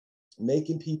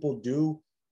 making people do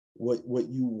what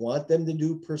you want them to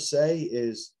do per se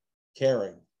is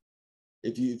caring.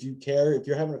 If you care, if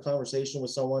you're having a conversation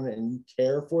with someone and you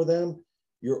care for them,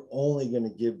 you're only going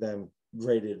to give them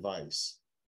great advice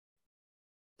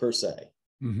per se.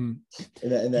 Mm-hmm.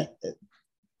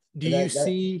 Do you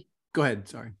see? Go ahead.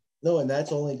 Sorry. No, and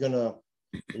that's only going to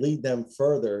lead them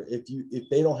further. If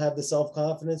they don't have the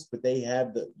self-confidence, but they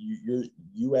have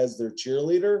you as their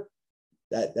cheerleader,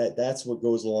 that's what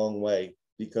goes a long way.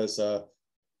 Because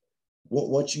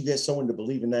once you get someone to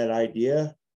believe in that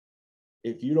idea,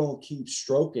 if you don't keep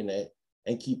stroking it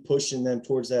and keep pushing them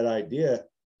towards that idea,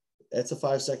 that's a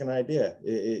 5-second idea.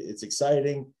 It's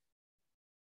exciting.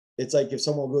 It's like if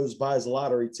someone buys a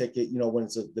lottery ticket, when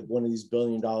it's one of these $1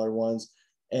 billion ones,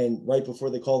 and right before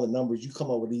they call the numbers, you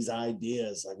come up with these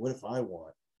ideas like, what if I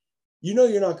won?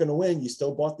 You're not going to win. You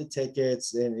still bought the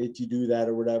tickets, and if you do that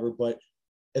or whatever, and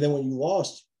then when you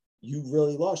lost, you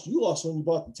really lost. You lost when you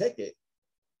bought the ticket.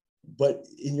 But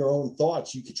in your own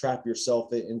thoughts, you could trap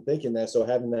yourself in thinking that. So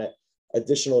having that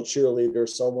additional cheerleader,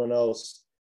 someone else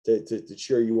to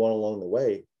cheer you on along the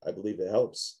way, I believe it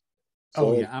helps.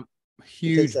 So I'm a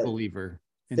huge believer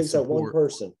in takes support. That one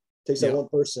person. Takes that one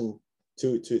person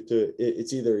to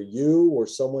it's either you or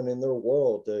someone in their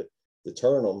world to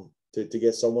turn them to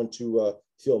get someone to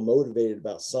feel motivated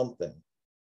about something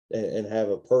and have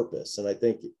a purpose. And I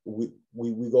think we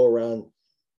go around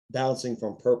bouncing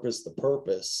from purpose to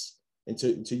purpose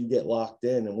until you get locked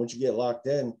in. And once you get locked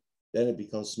in, then it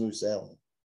becomes smooth sailing.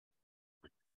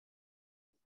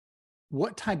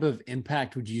 What type of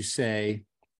impact would you say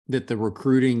that the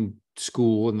recruiting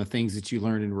school and the things that you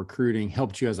learned in recruiting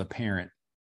helped you as a parent?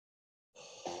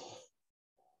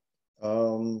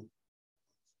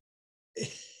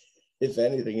 If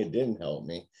anything, it didn't help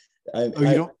me. I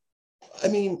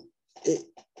mean,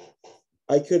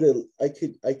 I could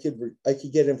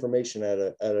get information out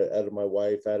of my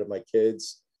wife, out of my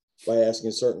kids, by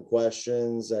asking certain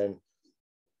questions, and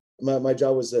my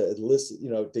job was to listen,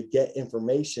 to get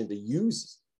information to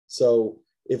use. So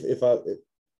if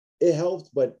it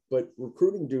helped, but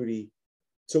recruiting duty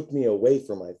took me away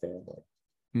from my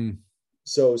family.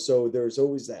 So there's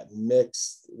always that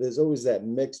mix. There's always that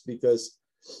mix because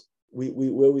we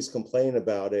always complain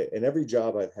about it. And every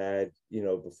job I've had,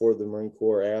 before the Marine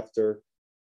Corps, after,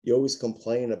 you always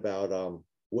complain about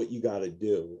what you got to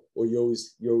do, or you're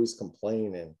always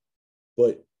complaining.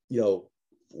 But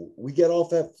we get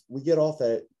off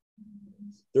at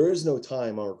there is no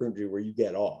time on recruitment duty where you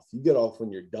get off. You get off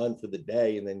when you're done for the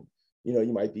day, and then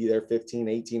you might be there 15,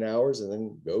 18 hours, and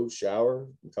then go shower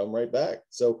and come right back.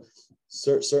 So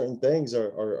certain things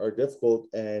are difficult,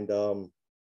 and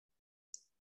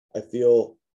I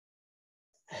feel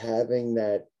having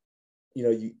that,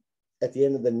 you at the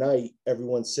end of the night,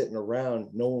 everyone's sitting around,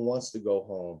 no one wants to go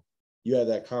home. You have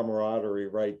that camaraderie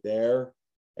right there,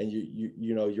 and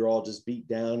you're all just beat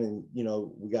down, and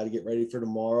we got to get ready for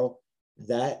tomorrow.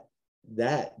 That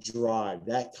drive,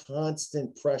 that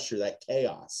constant pressure, that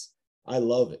chaos, I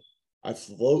love it. I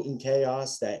float in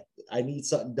chaos. That I need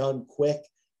something done quick.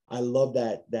 I love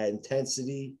that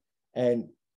intensity, and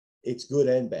it's good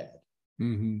and bad.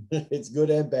 Mm-hmm. It's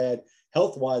good and bad.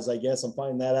 Health-wise, I guess I'm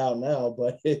finding that out now.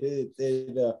 But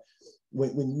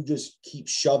when you just keep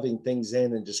shoving things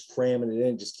in and just cramming it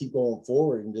in, just keep going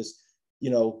forward, and just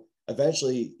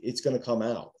eventually it's going to come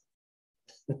out,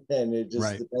 and it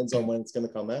just depends on when it's going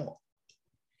to come out.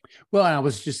 Well, I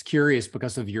was just curious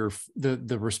because of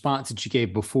the response that you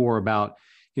gave before about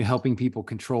helping people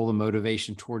control the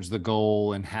motivation towards the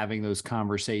goal and having those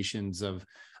conversations of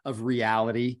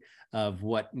reality of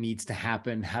what needs to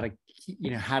happen, how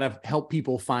to help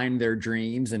people find their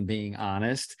dreams and being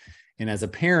honest. And as a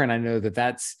parent, I know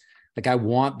that's like, I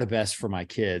want the best for my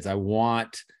kids. I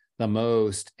want the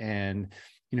most. And,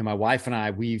 my wife and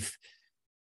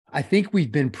I think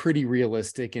we've been pretty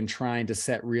realistic in trying to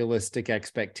set realistic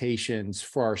expectations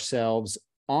for ourselves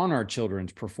on our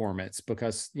children's performance,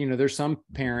 because, there's some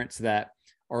parents that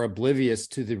are oblivious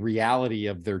to the reality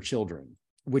of their children,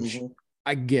 which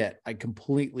I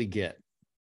completely get.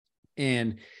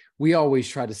 And we always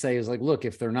try to say is like, look,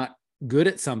 if they're not good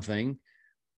at something,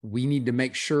 we need to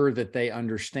make sure that they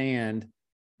understand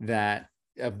that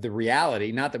of the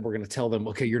reality, not that we're going to tell them,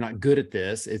 okay, you're not good at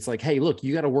this. It's like, hey, look,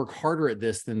 you got to work harder at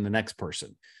this than the next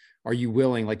person. Are you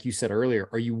willing, like you said earlier,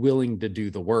 are you willing to do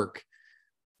the work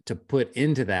to put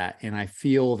into that? And I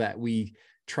feel that we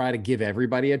try to give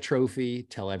everybody a trophy,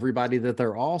 tell everybody that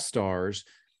they're all stars.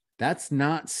 That's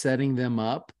not setting them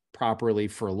up properly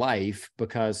for life,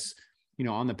 because,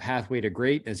 on the pathway to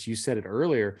greatness, you said it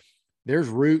earlier, there's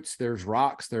roots, there's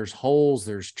rocks, there's holes,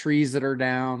 there's trees that are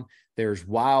down, there's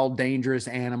wild, dangerous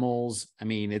animals. I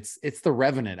mean, it's the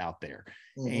Revenant out there.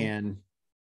 And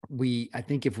I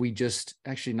think if we just,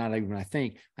 actually not even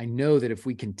I know that if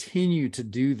we continue to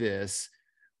do this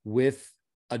with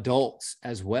adults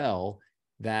as well,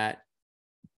 that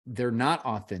they're not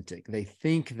authentic. They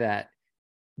think that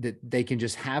they can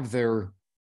just have their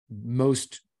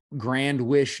most grand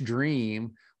wish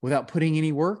dream without putting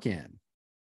any work in.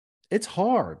 It's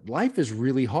hard. Life is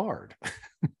really hard.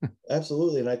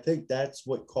 Absolutely. And I think that's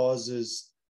what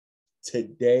causes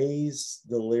today's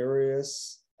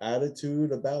delirious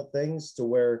attitude about things, to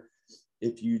where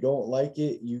if you don't like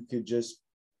it, you could just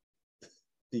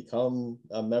become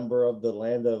a member of the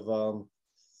land of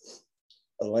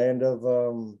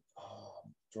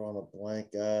drawing a blank,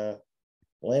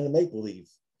 land of make-believe.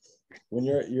 When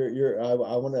I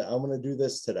want to do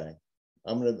this today.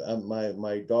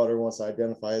 My daughter wants to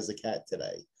identify as a cat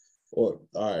today. Or,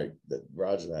 all right,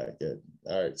 roger that, good.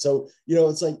 All right. So,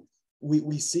 it's like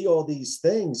we see all these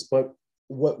things, but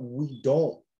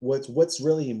what's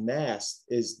really masked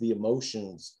is the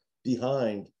emotions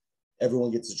behind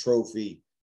everyone gets a trophy.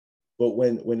 But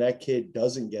when that kid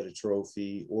doesn't get a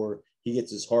trophy, or he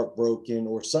gets his heart broken,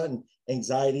 or sudden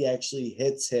anxiety actually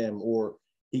hits him, or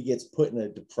he gets put in a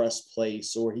depressed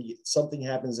place, or something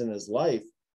happens in his life,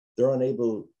 they're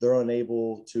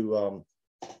unable to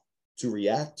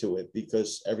react to it,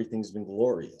 because everything's been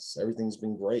glorious, everything's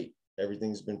been great,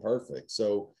 everything's been perfect.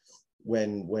 So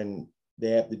when they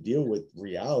have to deal with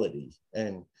reality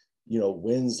and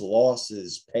wins,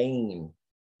 losses, pain,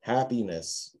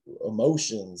 happiness,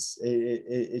 emotions,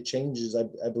 it changes.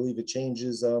 I believe it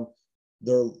changes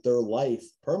their life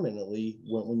permanently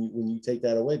when you take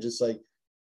that away. Just like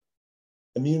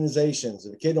immunizations,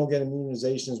 if a kid don't get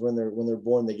immunizations when they're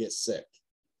born, they get sick.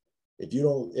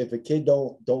 If a kid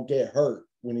don't get hurt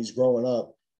when he's growing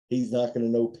up, he's not going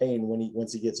to know pain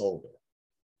once he gets older.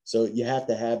 So you have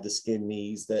to have the skin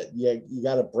knees, that you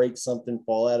got to break something,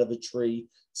 fall out of a tree.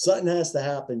 Something has to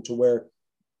happen to where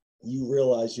you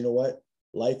realize, what,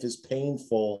 life is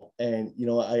painful, and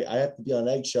I have to be on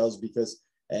eggshells, because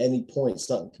at any point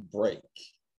something could break.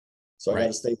 So I got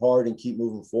to stay hard and keep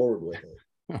moving forward with it.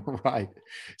 Right.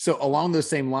 So along those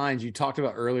same lines, you talked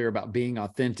about earlier about being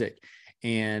authentic.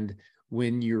 And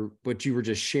what you were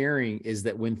just sharing is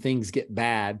that when things get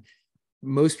bad,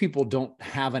 most people don't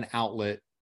have an outlet,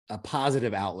 a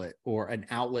positive outlet, or an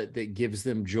outlet that gives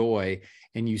them joy.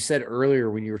 And you said earlier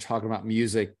when you were talking about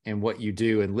music and what you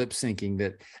do and lip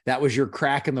syncing, that was your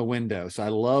crack in the window. So I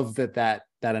love that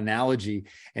analogy.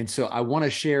 And so I want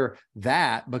to share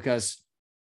that, because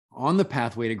on the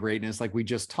pathway to greatness, like we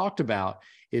just talked about,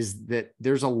 is that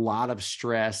there's a lot of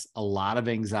stress, a lot of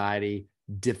anxiety,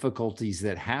 difficulties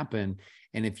that happen.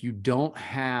 And if you don't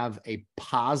have a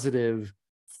positive,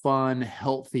 fun,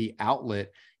 healthy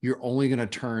outlet, you're only going to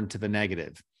turn to the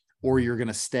negative, or you're going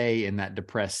to stay in that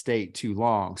depressed state too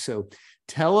long. So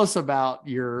tell us about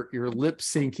your lip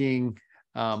syncing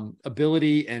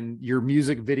ability and your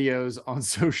music videos on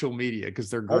social media, because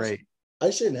they're great. I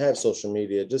shouldn't have social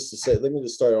media, just to say, let me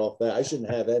just start off that I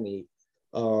shouldn't have any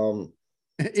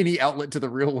outlet to the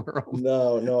real world.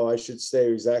 No, I should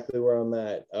stay exactly where I'm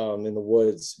at, in the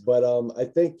woods. But I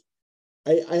think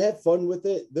I have fun with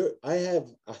it. I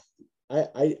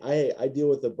deal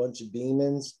with a bunch of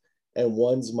demons and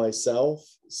ones myself.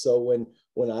 So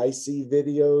when I see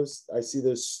videos, I see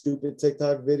those stupid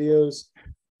TikTok videos,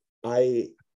 I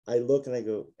look and I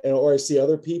go, or I see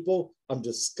other people, I'm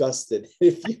disgusted.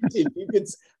 If you could,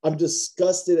 I'm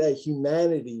disgusted at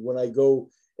humanity when I go,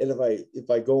 and if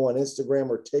I go on Instagram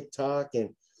or TikTok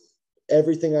and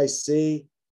everything I see.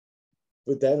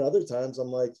 But then other times I'm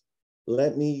like,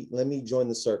 let me join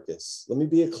the circus. Let me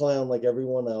be a clown like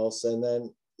everyone else. And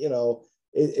then,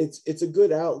 it's a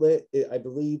good outlet, I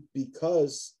believe,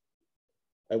 because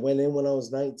I went in when I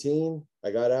was 19.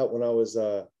 I got out when I was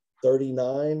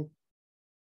 39.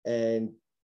 And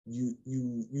you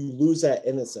lose that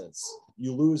innocence.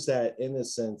 You lose that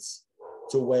innocence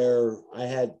to where I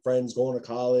had friends going to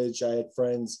college. I had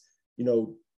friends,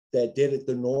 that did it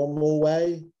the normal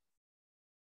way.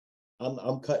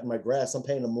 I'm cutting my grass. I'm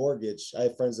paying a mortgage. I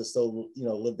had friends that still,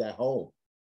 lived at home.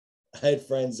 I had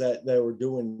friends that were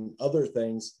doing other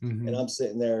things, mm-hmm. and I'm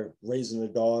sitting there raising a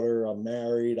daughter. I'm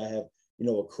married. I have,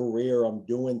 a career. I'm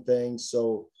doing things.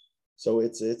 So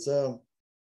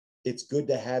it's good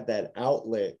to have that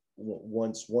outlet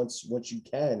once you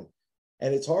can.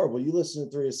 And it's horrible. You listen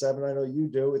to 3 to 7. I know you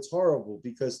do. It's horrible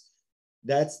because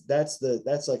that's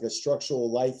like a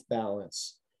structural life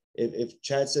balance. If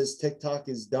Chad says TikTok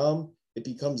is dumb, it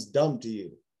becomes dumb to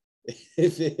you.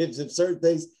 if certain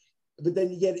things, but then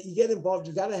you get involved.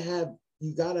 You gotta have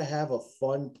a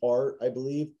fun part. I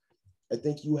believe. I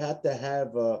think you have to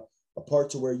have a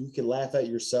part to where you can laugh at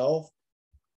yourself.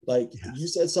 Like, yes. You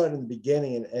said something in the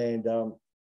beginning, and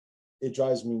it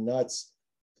drives me nuts.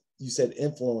 You said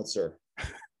influencer.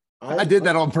 I did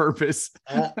that on purpose.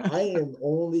 I am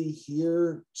only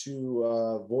here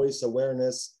to voice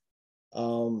awareness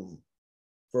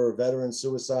for veteran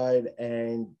suicide.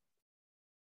 And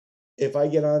if I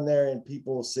get on there and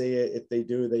people say it, if they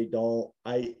do, they don't.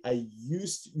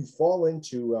 You fall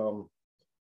into,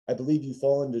 I believe you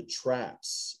fall into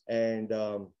traps, and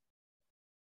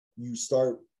you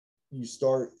start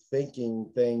thinking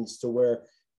things to where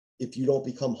if you don't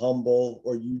become humble,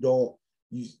 or you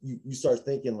start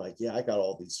thinking like, yeah, I got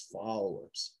all these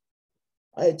followers.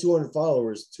 I had 200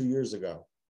 followers 2 years ago.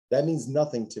 That means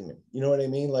nothing to me. You know what I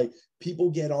mean? Like, people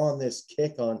get on this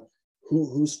kick on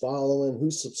who's following,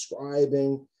 who's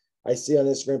subscribing. I see on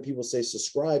Instagram people say,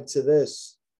 subscribe to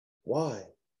this. Why?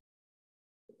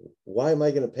 Why am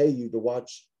I going to pay you to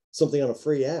watch something on a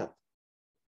free app?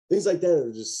 Things like that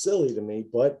are just silly to me,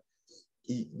 but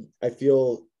I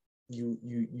feel you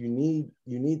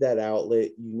need that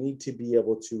outlet. You need to be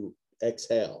able to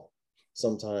exhale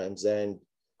sometimes. And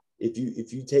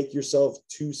if you take yourself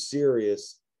too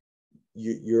serious,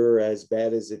 you're as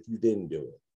bad as if you didn't do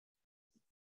it.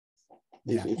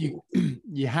 Yeah,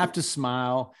 you have to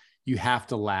smile. You have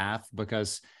to laugh,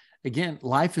 because again,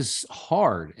 life is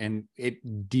hard and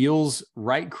it deals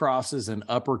right crosses and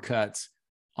uppercuts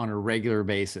on a regular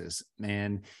basis.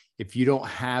 And if you don't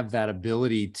have that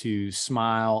ability to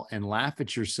smile and laugh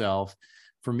at yourself,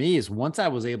 for me, is once I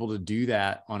was able to do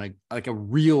that on a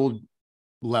real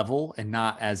level, and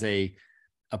not as a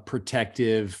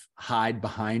protective hide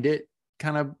behind it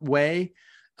kind of way,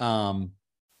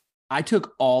 I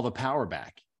took all the power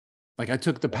back. Like, I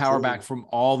took the power back from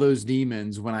all those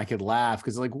demons when I could laugh,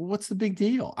 because like, well, what's the big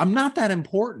deal? I'm not that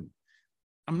important.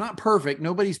 I'm not perfect.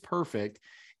 Nobody's perfect.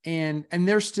 And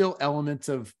there's still elements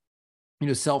of,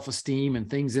 self-esteem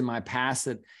and things in my past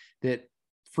that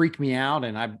freak me out.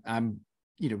 And I'm,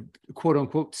 quote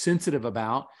unquote, sensitive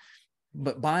about,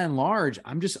 but by and large,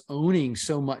 I'm just owning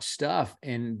so much stuff.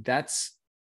 And that's,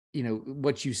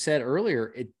 what you said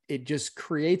earlier, it just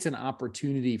creates an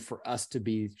opportunity for us to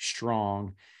be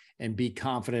strong and be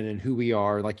confident in who we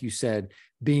are. Like you said,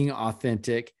 being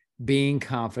authentic, being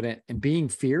confident, and being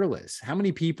fearless. How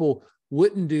many people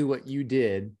wouldn't do what you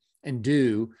did and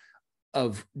do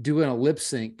of doing a lip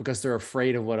sync because they're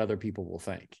afraid of what other people will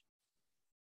think?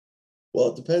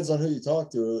 Well, it depends on who you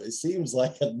talk to. It seems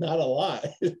like not a lot,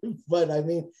 but I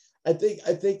mean, I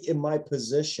think in my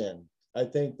position, I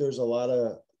think there's a lot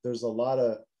of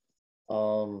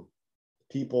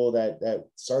people that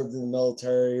served in the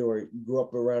military or grew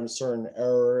up around a certain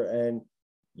era, and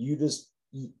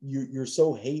you're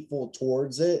so hateful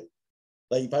towards it.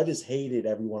 Like if I just hated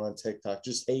everyone on TikTok,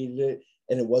 just hated it,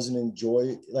 and it wasn't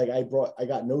enjoy, like I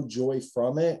got no joy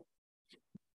from it.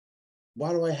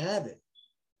 Why do I have it?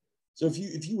 So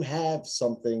if you have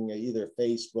something, either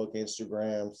Facebook,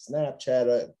 Instagram,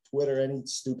 Snapchat, Twitter, any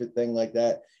stupid thing like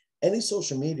that, any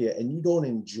social media, and you don't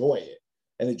enjoy it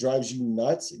and it drives you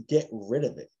nuts, get rid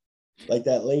of it. Like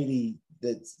that lady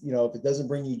that's, if it doesn't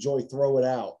bring you joy, throw it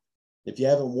out. If you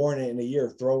haven't worn it in a year,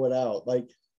 throw it out. Like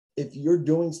if you're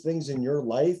doing things in your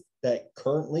life that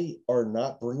currently are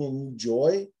not bringing you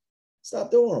joy,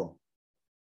 stop doing them,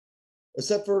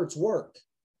 except for it's work.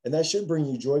 And that should bring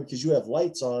you joy because you have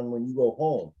lights on when you go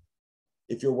home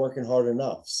if you're working hard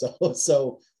enough.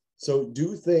 So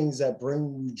do things that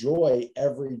bring you joy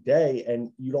every day, and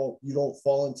you don't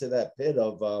fall into that pit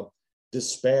of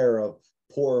despair of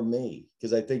poor me,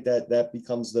 because I think that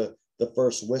becomes the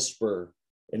first whisper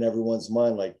in everyone's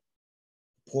mind, like,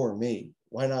 poor me.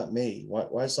 Why not me?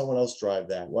 Why does someone else drive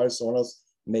that? Why does someone else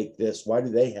make this? Why do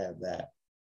they have that?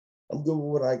 I'm good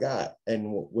with what I got.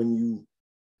 And when you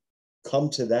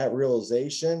come to that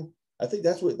realization, I think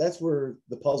that's where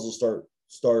the puzzles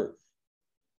start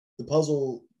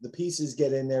the pieces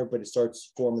get in there, but it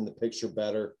starts forming the picture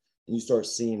better, and you start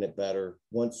seeing it better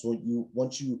once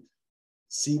you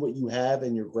see what you have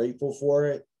and you're grateful for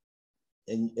it,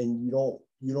 and you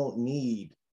don't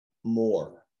need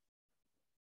more.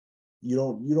 You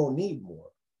don't need more.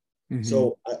 Mm-hmm.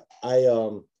 So I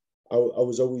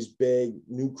was always big.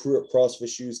 New CrossFit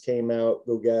shoes came out.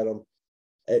 Go get them.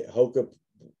 At Hoka,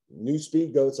 new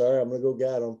speed goats. All right, I'm gonna go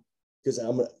get them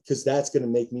because that's gonna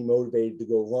make me motivated to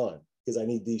go run, because I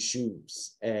need these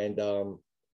shoes. And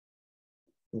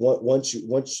once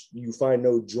you find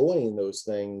no joy in those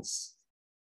things,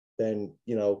 then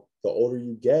the older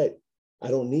you get, I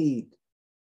don't need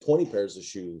 20 pairs of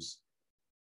shoes.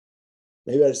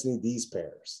 Maybe I just need these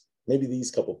pairs, maybe these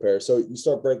couple pairs. So you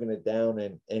start breaking it down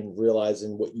and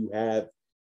realizing what you have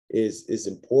is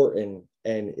important,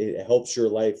 and it helps your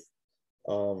life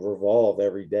revolve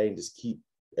every day, and just keep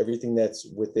everything that's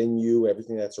within you,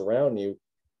 everything that's around you.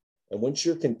 And once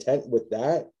you're content with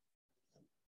that,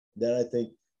 then I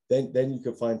think then you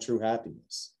can find true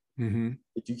happiness. Mm-hmm.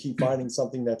 If you keep finding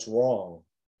something that's wrong,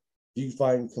 you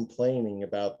find complaining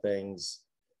about things.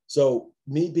 So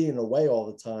me being away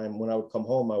all the time, when I would come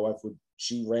home, my wife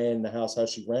she ran the house how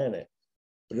she ran it.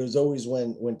 But it was always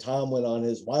when Tom went on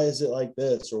his, why is it like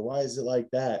this? Or why is it like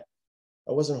that?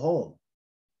 I wasn't home.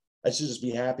 I should just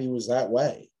be happy it was that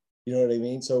way. You know what I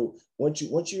mean? So once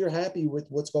you're happy with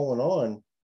what's going on,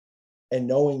 and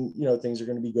knowing, things are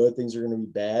going to be good, things are going to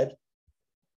be bad,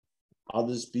 I'll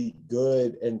just be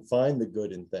good and find the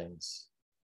good in things.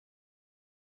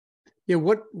 Yeah.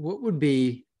 What would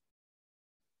be,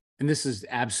 and this is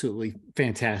absolutely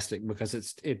fantastic because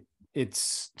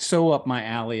it's so up my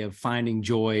alley of finding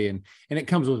joy, and it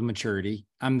comes with maturity.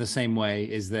 I'm the same way,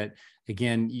 is that,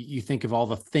 again, you think of all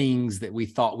the things that we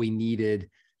thought we needed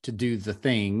to do the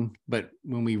thing, but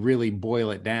when we really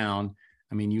boil it down,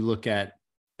 I mean, you look at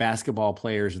basketball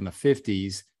players in the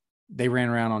 50s, they ran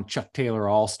around on Chuck Taylor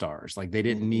All-Stars. Like they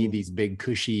didn't need these big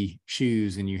cushy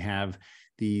shoes. And you have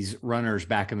these runners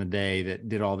back in the day that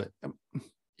did all that.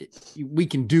 We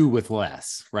can do with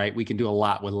less, right? We can do a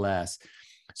lot with less.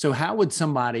 So how would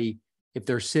somebody, if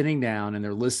they're sitting down and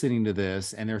they're listening to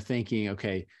this and they're thinking,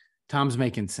 okay, Tom's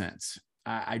making sense.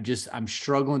 I'm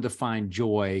struggling to find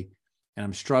joy, and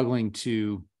I'm struggling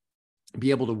to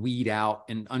be able to weed out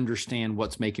and understand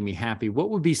what's making me happy. What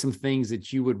would be some things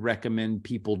that you would recommend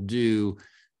people do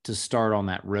to start on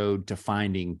that road to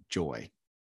finding joy?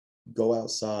 Go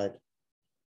outside,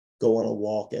 go on a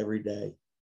walk every day.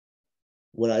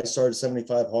 When I started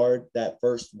 75 Hard, that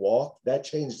first walk, that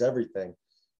changed everything.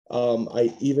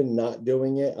 I even not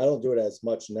doing it, I don't do it as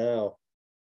much now.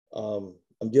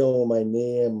 I'm dealing with my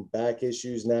knee and back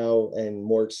issues now, and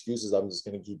more excuses I'm just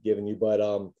going to keep giving you. But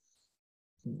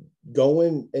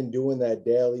going and doing that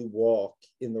daily walk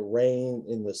in the rain,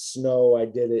 in the snow, I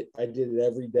did it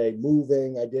every day,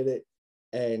 moving, I did it.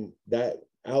 And that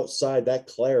outside, that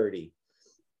clarity,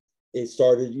 it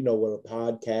started, with a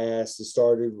podcast, it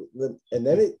started, and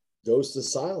then goes to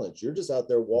silence. You're just out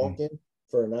there walking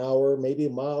for an hour, maybe a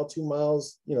mile, 2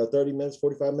 miles, 30 minutes,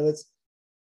 45 minutes.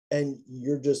 And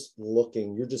you're just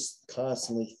looking, you're just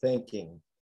constantly thinking.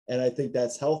 And I think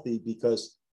that's healthy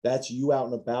because that's you out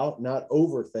and about, not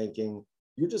overthinking.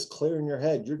 You're just clearing your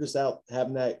head. You're just out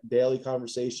having that daily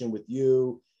conversation with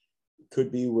you. It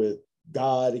could be with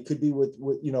God. It could be with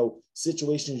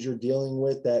situations you're dealing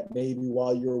with that maybe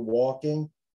while you're walking.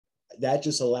 That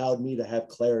just allowed me to have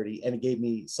clarity, and it gave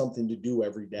me something to do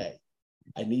every day.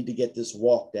 I need to get this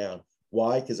walk down.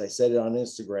 Why? Because I said it on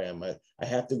Instagram. I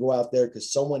have to go out there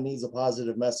because someone needs a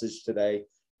positive message today.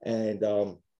 And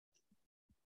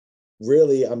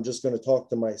really, I'm just going to talk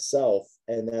to myself.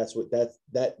 And that's what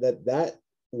that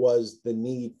was the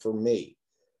need for me.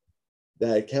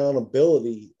 That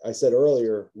accountability, I said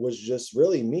earlier, was just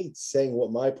really me saying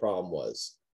what my problem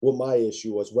was, what my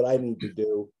issue was, what I need to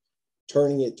do,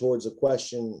 turning it towards a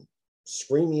question,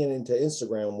 screaming it into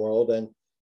Instagram world. And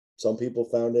some people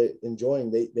found it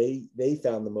enjoying. They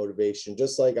found the motivation,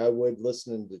 just like I would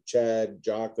listening to Chad,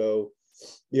 Jocko,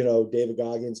 David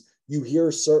Goggins. You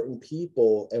hear certain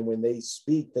people, and when they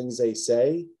speak, things they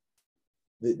say,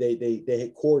 they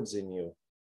hit chords in you.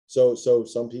 So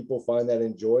some people find that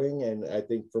enjoying, and I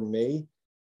think for me,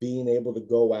 being able to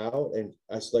go out and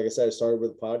like I said, I started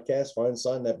with a podcast. Find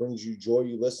something that brings you joy,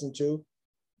 you listen to,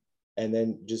 and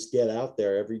then just get out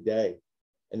there every day,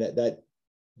 and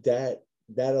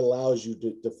that allows you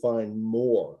to find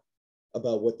more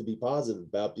about what to be positive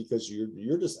about, because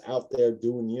you're just out there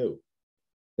doing you.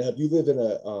 Now, if you live in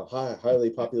a highly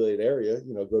populated area,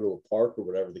 go to a park or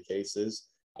whatever the case is.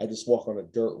 I just walk on a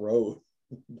dirt road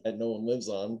that no one lives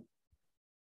on.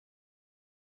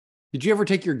 Did you ever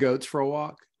take your goats for a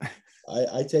walk?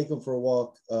 I take them for a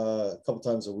walk a couple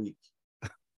times a week.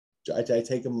 I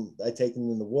take them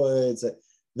in the woods.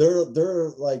 They're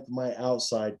like my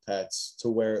outside pets, to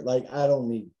where, like, I don't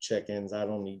need chickens, I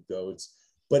don't need goats,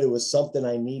 but it was something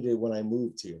I needed when I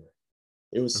moved here.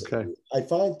 It was okay. I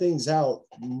find things out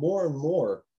more and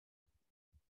more,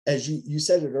 as you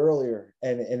said it earlier,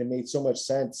 and it made so much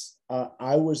sense.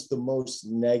 I was the most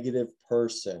negative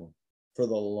person for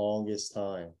the longest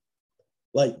time.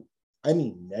 Like, I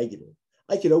mean, negative.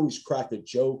 I could always crack a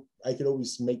joke. I could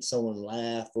always make someone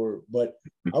laugh, but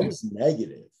I was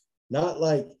negative. Not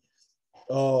like,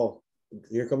 oh,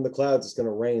 here come the clouds, it's going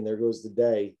to rain, there goes the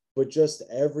day. But just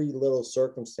every little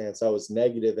circumstance, I was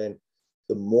negative. And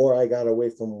the more I got away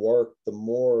from work, the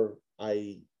more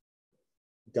I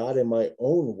got in my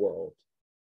own world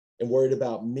and worried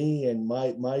about me and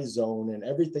my zone and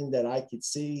everything that I could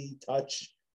see,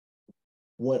 touch.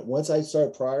 Once I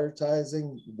started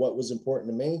prioritizing what was important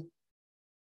to me,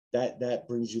 that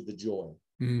brings you the joy.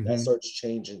 Mm-hmm. That starts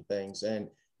changing things. And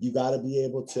you got to be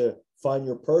able to find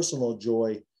your personal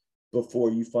joy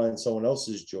before you find someone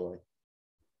else's joy.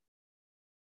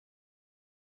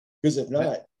 Because if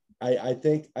not, I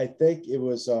think it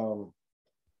was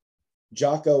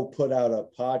Jocko put out a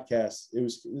podcast.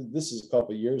 This is a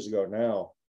couple of years ago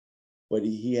now, but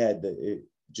he had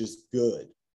just good.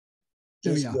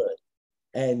 Good.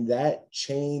 And that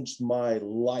changed my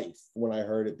life when I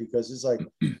heard it, because it's like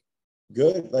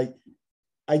good. Like,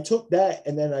 I took that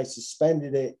and then I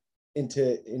suspended it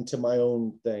into my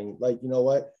own thing. Like, you know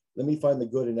what? Let me find the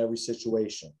good in every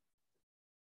situation.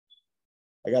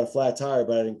 I got a flat tire,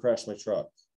 but I didn't crash my truck.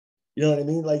 You know what I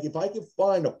mean? Like, if I could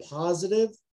find a positive,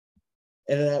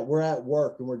 and we're at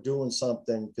work and we're doing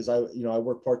something, because I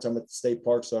work part-time at the state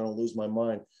park, so I don't lose my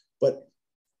mind. But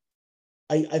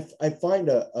I find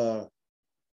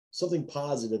something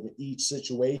positive in each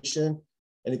situation.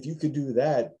 And if you could do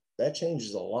that, that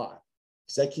changes a lot,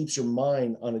 because that keeps your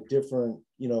mind on a different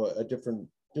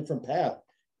path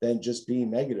than just being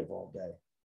negative all day.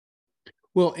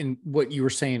 Well, and what you were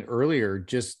saying earlier,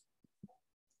 just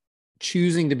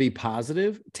choosing to be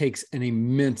positive takes an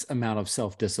immense amount of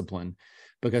self-discipline,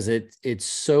 because it's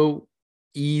so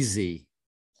easy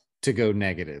to go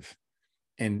negative.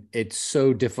 And it's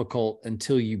so difficult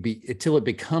until it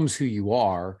becomes who you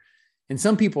are. And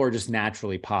some people are just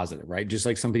naturally positive, right? Just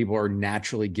like some people are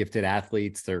naturally gifted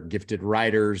athletes, they're gifted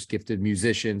writers, gifted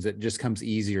musicians. It just comes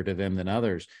easier to them than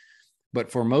others.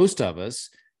 But for most of us,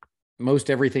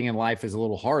 most everything in life is a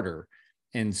little harder.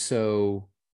 And so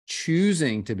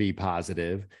choosing to be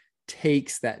positive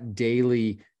takes that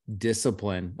daily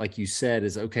discipline. Like you said,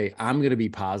 is, okay, I'm going to be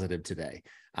positive today.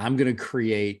 I'm going to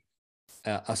create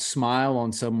a smile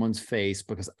on someone's face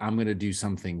because I'm going to do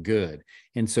something good.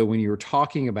 And so when you were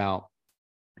talking about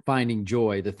finding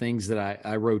joy, the things that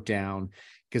I wrote down,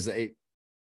 because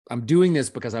I'm doing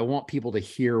this because I want people to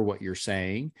hear what you're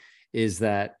saying, is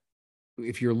that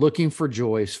if you're looking for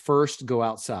joy, first go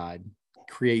outside,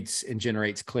 creates and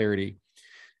generates clarity.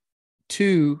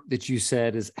 Two, that you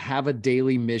said, is have a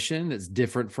daily mission that's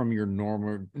different from your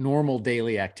normal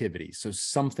daily activities. So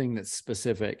something that's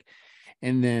specific.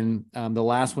 And then the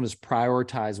last one is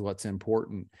prioritize what's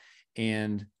important,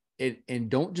 and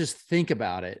don't just think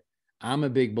about it. I'm a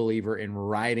big believer in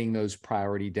writing those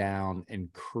priority down and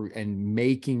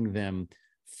making them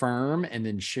firm, and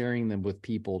then sharing them with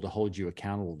people to hold you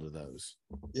accountable to those.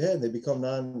 Yeah, they become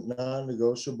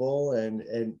non-negotiable, and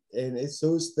it's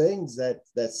those things that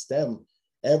stem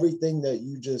everything that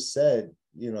you just said,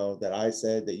 that I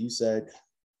said, that you said,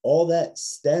 all that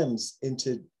stems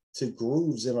into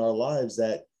grooves in our lives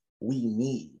that we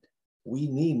need. We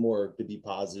need more to be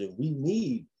positive. We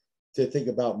need to think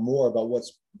about more about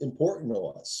what's important to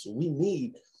us. We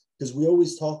need, because we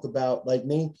always talk about, like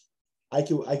me, I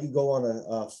could go on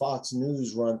a Fox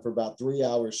News run for about 3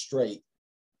 hours straight.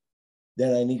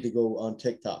 Then I need to go on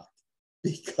TikTok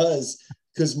because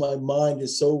my mind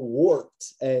is so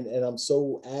warped, and I'm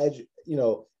so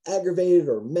aggravated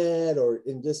or mad or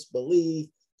in disbelief.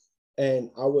 And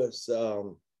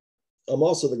I'm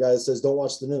also the guy that says, don't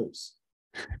watch the news.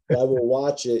 But I will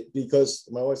watch it because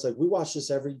my wife's like, we watch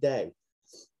this every day.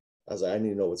 I was like, I need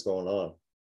to know what's going on.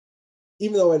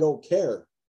 Even though I don't care,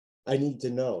 I need to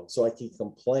know so I can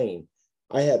complain.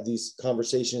 I have these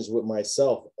conversations with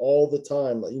myself all the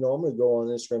time. I'm going to go on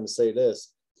Instagram and say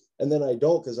this, and then I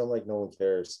don't, because I'm like, no one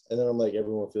cares. And then I'm like,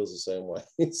 everyone feels the same way.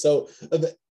 So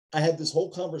I had this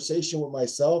whole conversation with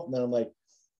myself, and then I'm like,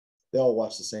 they all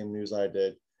watch the same news I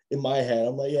did. In my head,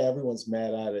 I'm like, yeah, everyone's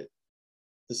mad at it.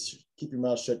 Just keep your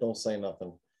mouth shut, don't say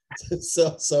nothing.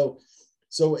 so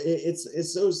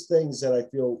it's those things that I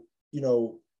feel,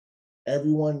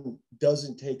 everyone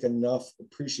doesn't take enough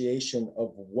appreciation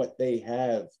of what they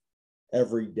have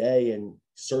every day, and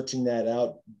searching that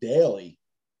out daily.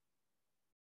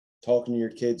 Talking to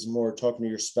your kids more, talking to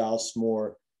your spouse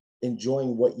more,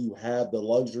 enjoying what you have, the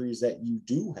luxuries that you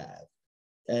do have.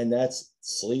 And that's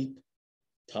sleep,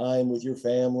 time with your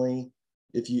family.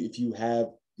 If you have,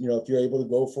 if you're able to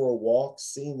go for a walk,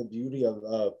 seeing the beauty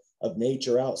of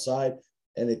nature outside.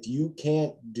 And if you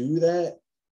can't do that,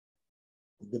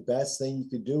 the best thing you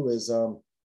could do is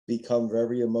become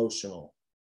very emotional.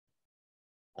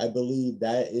 I believe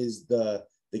that is the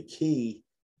key,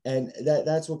 and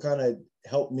that's what kind of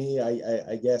helped me,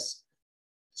 I guess,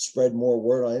 spread more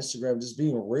word on Instagram, just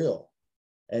being real.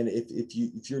 And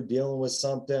if you're dealing with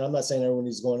something, I'm not saying everyone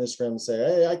needs to go on Instagram and say,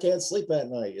 hey, I can't sleep at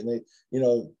night, and they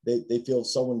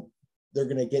feel they're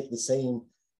going to get the same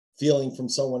feeling from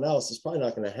someone else. It's probably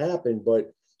not going to happen,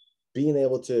 but being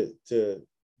able to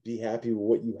be happy with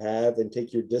what you have and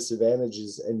take your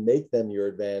disadvantages and make them your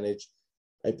advantage.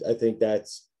 I think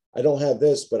that's, I don't have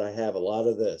this, but I have a lot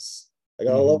of this. I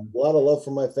got a lot of love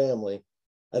for my family.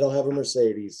 I don't have a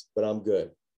Mercedes, but I'm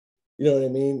good. You know what I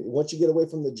mean? Once you get away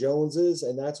from the Joneses,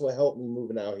 and that's what helped me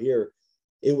moving out here,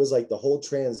 it was like the whole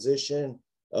transition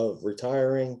of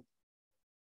retiring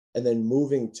and then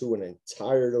moving to an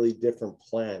entirely different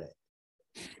planet.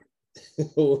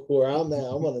 Where I'm at,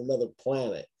 I'm on another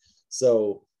planet.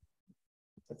 So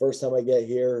the first time I get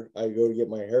here, I go to get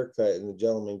my hair cut, and the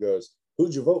gentleman goes,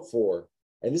 who'd you vote for?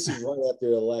 And this is right after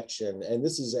the election. And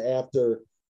this is after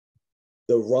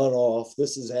the runoff.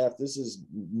 This is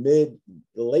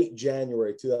late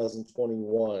January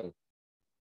 2021.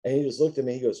 And he just looked at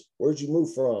me, he goes, where'd you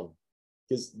move from?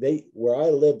 Because where I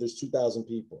live, there's 2,000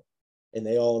 people, and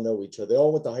they all know each other. They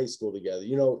all went to high school together.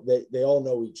 They all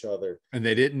know each other. And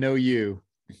they didn't know you.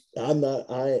 I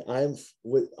am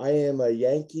a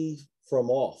Yankee from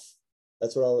off.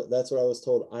 That's what I was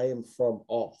told. I am from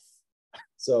off.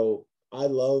 So I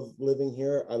love living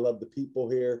here. I love the people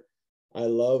here. I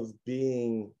love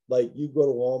being, like, you go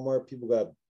to Walmart, people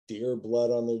got deer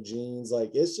blood on their jeans.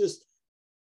 Like, it's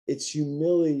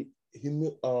humility.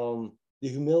 The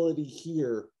humility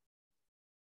here,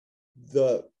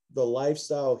 the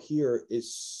lifestyle here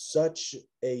is such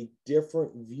a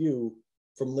different view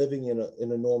from living in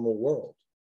a normal world.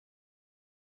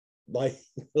 Like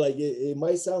it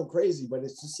might sound crazy, but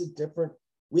it's just a different.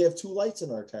 We have 2 lights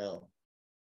in our town,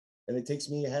 and it takes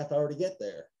me a half hour to get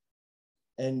there.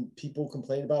 And people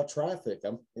complain about traffic.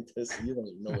 You don't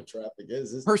even know what traffic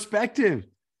is. It's perspective.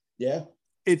 Yeah.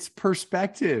 It's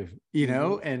perspective,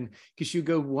 and because you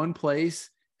go one place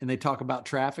and they talk about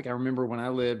traffic. I remember when I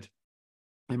lived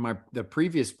in the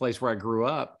previous place where I grew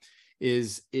up,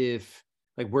 is if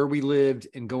like where we lived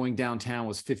and going downtown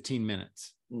was 15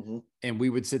 minutes. Mm-hmm. And we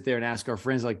would sit there and ask our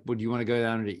friends, like, would you want to go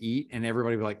down to eat? And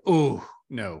everybody would be like, oh,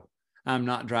 no, I'm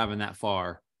not driving that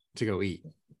far to go eat.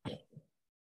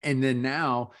 And then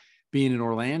now being in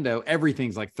Orlando,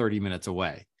 everything's like 30 minutes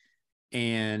away.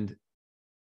 And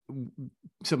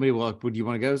somebody will like, would you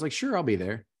want to go? I was like, sure, I'll be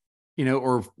there.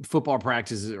 Or football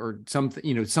practices or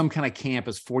something, some kind of camp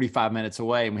is 45 minutes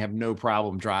away and we have no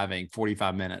problem driving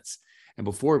 45 minutes. And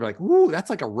before we'd be like, ooh,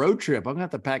 that's like a road trip. I'm gonna have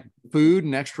to pack food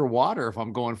and extra water if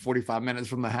I'm going 45 minutes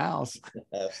from the house.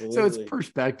 Absolutely. So it's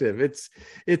perspective.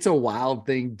 It's a wild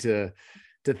thing to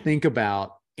think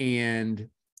about. And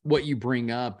what you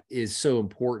bring up is so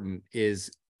important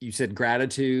is you said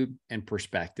gratitude and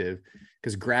perspective,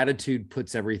 because gratitude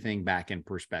puts everything back in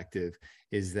perspective,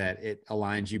 is that it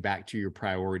aligns you back to your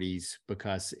priorities.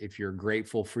 Because if you're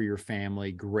grateful for your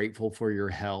family, grateful for your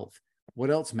health, what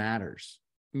else matters?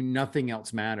 I mean, nothing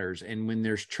else matters. And when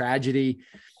there's tragedy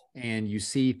and you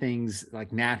see things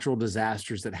like natural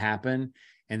disasters that happen,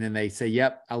 and then they say,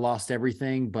 yep, I lost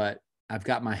everything, but I've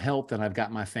got my health and I've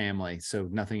got my family, so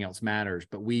nothing else matters.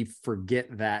 But we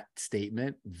forget that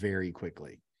statement very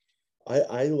quickly.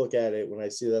 I look at it when I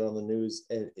see that on the news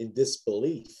and in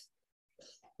disbelief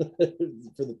for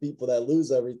the people that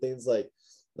lose everything. It's like,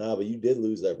 nah, but you did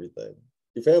lose everything.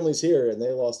 Your family's here and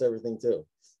they lost everything too.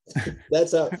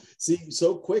 That's how, see,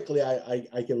 so quickly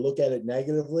I can look at it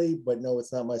negatively, but no,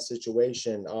 it's not my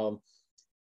situation.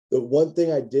 The one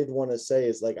thing I did want to say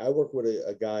is, like, I work with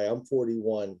a guy, I'm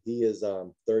 41. He is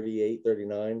 38,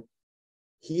 39.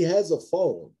 He has a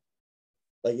phone.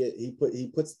 Like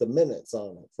he puts the minutes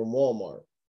on it from Walmart,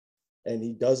 and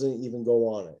he doesn't even go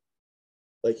on it.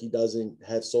 Like, he doesn't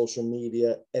have social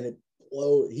media, and it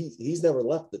blows. He's never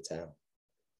left the town,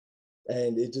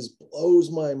 and it just blows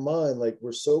my mind. Like,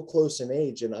 we're so close in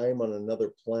age, and I'm on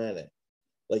another planet.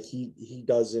 Like, he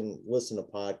doesn't listen to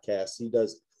podcasts. He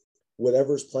does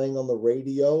whatever's playing on the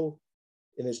radio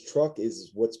in his truck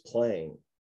is what's playing,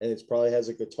 and it probably has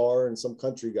a guitar and some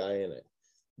country guy in it.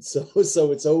 So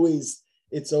it's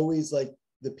always like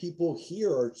the people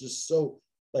here are just so,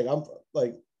 like, I'm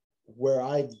like, where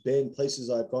I've been, places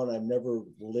I've gone, I've never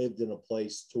lived in a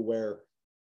place to where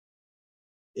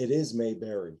it is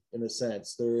Mayberry in a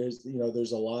sense. There is,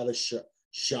 there's a lot of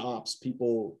shops,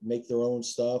 people make their own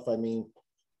stuff. I mean,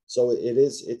 so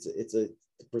it's a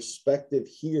perspective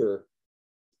here.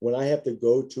 When I have to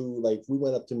go to, like, we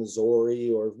went up to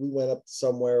Missouri, or we went up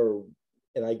somewhere,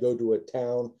 and I go to a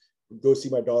town, go see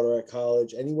my daughter at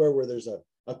college, anywhere where there's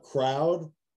a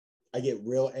crowd, I get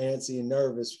real antsy and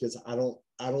nervous because I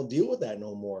don't deal with that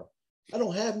no more. I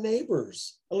don't have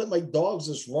neighbors. I let my dogs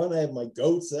just run. I have my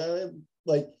goats. I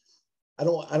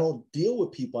don't deal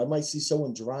with people. I might see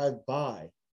someone drive by.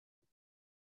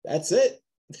 That's it.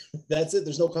 That's it.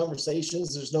 There's no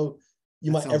conversations. There's no,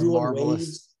 everyone marvelous.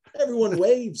 waves. Everyone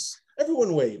waves.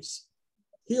 Everyone waves.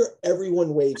 Here,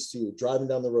 everyone waves to you. Driving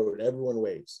down the road, everyone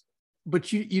waves.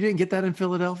 But you didn't get that in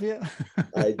Philadelphia?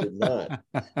 I did not.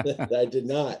 I did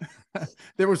not.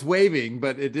 There was waving,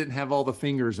 but it didn't have all the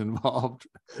fingers involved.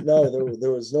 No,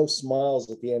 there was no smiles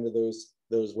at the end of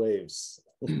those waves.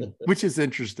 Which is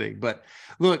interesting. But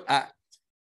look,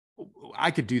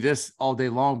 I could do this all day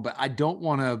long, but I don't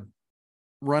want to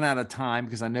run out of time,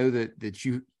 because I know that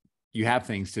you have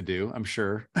things to do, I'm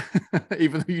sure,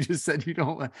 even though you just said you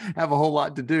don't have a whole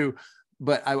lot to do.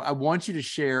 But I want you to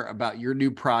share about your new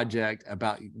project,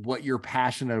 about what you're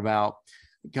passionate about,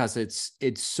 because it's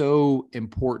so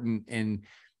important and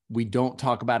we don't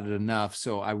talk about it enough.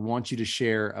 So I want you to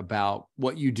share about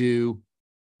what you do,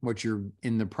 what you're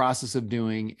in the process of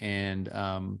doing, and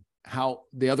how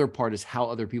the other part is how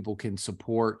other people can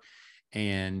support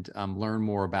and learn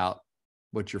more about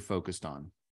what you're focused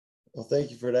on. Well, thank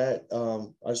you for that.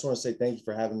 I just want to say thank you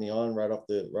for having me on right off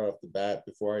the bat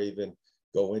before I even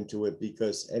go into it,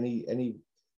 because any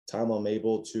time I'm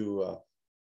able to,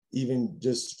 even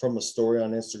just from a story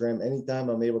on Instagram, anytime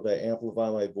I'm able to amplify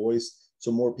my voice so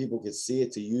more people can see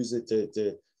it, to use it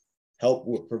to help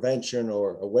with prevention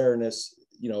or awareness,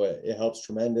 it helps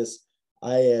tremendous.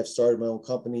 I have started my own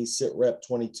company, SITREP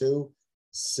 22.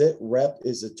 SITREP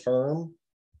is a term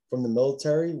from the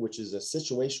military, which is a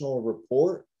situational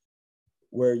report,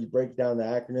 where you break down the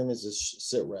acronym is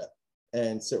a SITREP.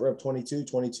 And SITREP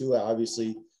 22,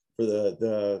 obviously, for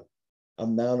the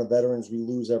amount of veterans we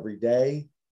lose every day,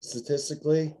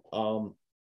 statistically.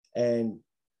 And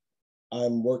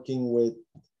I'm working with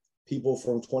people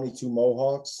from 22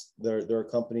 Mohawks. They're a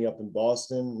company up in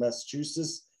Boston,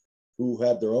 Massachusetts, who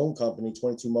have their own company,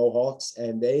 22 Mohawks.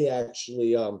 And they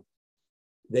actually,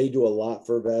 they do a lot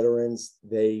for veterans.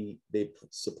 They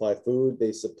supply food,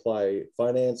 they supply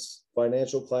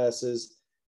financial classes,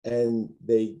 and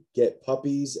they get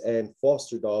puppies and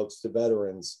foster dogs to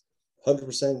veterans,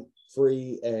 100%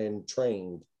 free and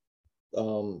trained.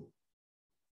 So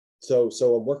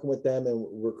I'm working with them, and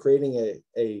we're creating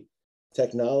a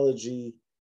technology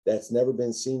that's never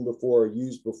been seen before or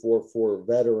used before for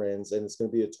veterans. And it's going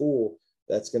to be a tool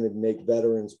that's going to make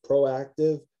veterans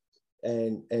proactive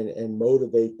and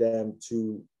motivate them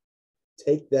to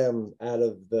take them out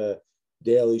of the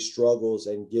daily struggles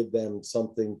and give them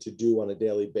something to do on a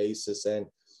daily basis. And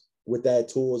with that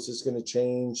tool, it's just going to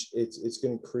change. It's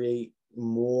going to create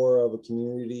more of a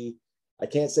community. I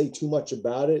can't say too much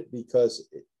about it because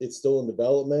it's still in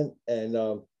development, and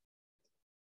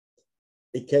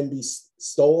it can be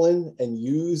stolen and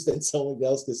used and someone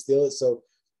else can steal it. So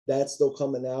that's still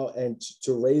coming out. And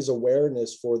to raise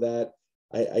awareness for that,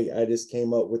 I just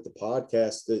came up with the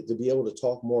podcast to be able to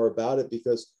talk more about it,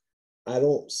 because I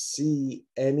don't see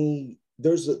any,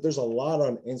 there's a lot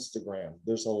on Instagram.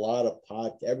 There's a lot of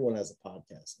everyone has a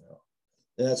podcast now.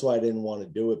 And that's why I didn't want to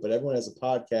do it, but everyone has a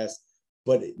podcast,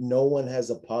 but no one has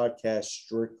a podcast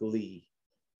strictly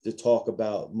to talk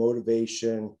about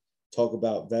motivation, talk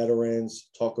about veterans,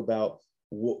 talk about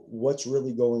what's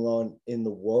really going on in the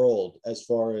world as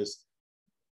far as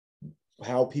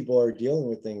how people are dealing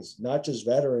with things, not just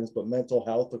veterans, but mental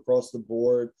health across the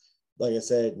board. Like I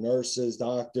said, nurses,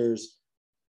 doctors,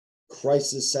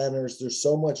 crisis centers, there's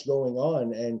so much going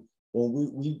on. And when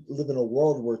we live in a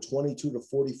world where 22 to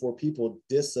 44 people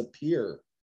disappear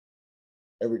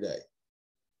every day,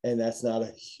 and that's not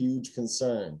a huge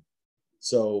concern.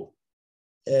 So,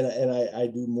 and I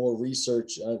do more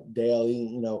research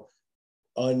daily,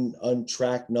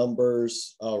 untracked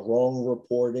numbers, wrong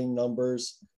reporting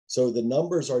numbers. So the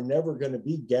numbers are never going to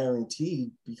be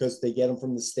guaranteed because they get them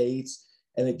from the States.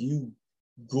 And if you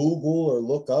Google or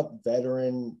look up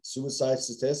veteran suicide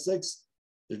statistics,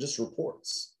 they're just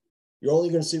reports. You're only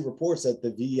going to see reports that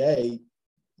the VA,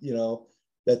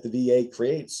 that the VA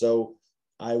creates. So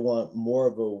I want more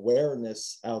of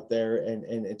awareness out there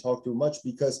and talk too much,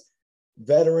 because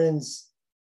veterans,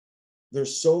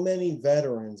 there's so many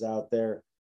veterans out there.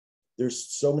 There's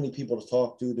so many people to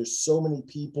talk to. There's so many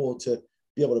people to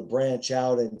be able to branch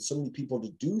out, and so many people to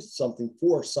do something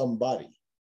for somebody,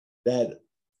 that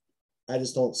I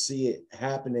just don't see it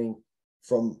happening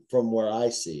from where I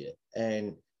see it.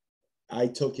 And I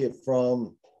took it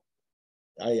from,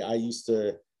 I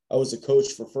was a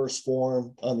coach for First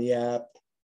Form on the app,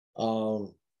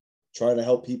 trying to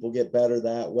help people get better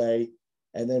that way.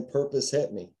 And then purpose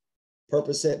hit me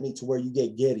to where you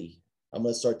get giddy. I'm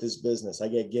going to start this business. I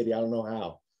get giddy. I don't know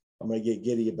how. I'm going to get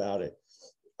giddy about it.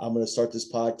 I'm going to start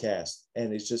this podcast.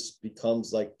 And it just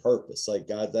becomes like purpose. Like,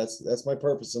 God, that's my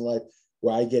purpose in life,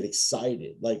 where I get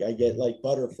excited. Like I get like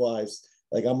butterflies,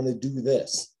 like I'm going to do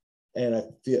this. And I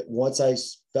feel, once I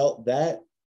felt that,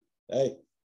 hey,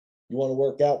 you want to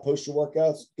work out, post your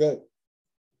workouts, good.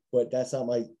 But that's not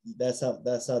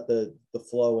the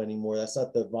flow anymore. That's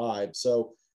not the vibe.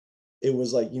 So it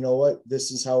was like, you know what, this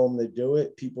is how I'm going to do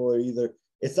it. People are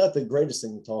it's not the greatest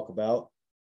thing to talk about,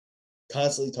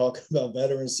 constantly talking about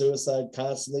veteran suicide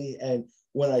constantly. And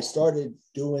when I started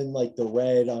doing like the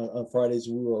red on Fridays,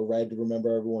 we were red to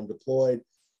remember everyone deployed.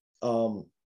 When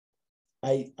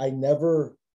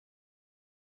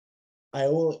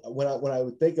I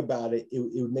would think about it,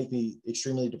 it would make me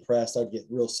extremely depressed. I'd get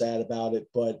real sad about it,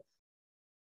 but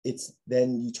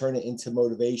then you turn it into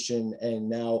motivation and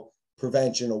now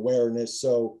prevention awareness.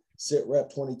 So Sit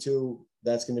Rep 22,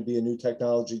 that's going to be a new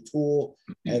technology tool.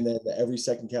 And then the Every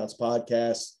Second Counts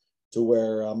podcast, to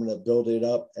where I'm going to build it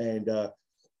up and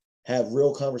have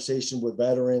real conversation with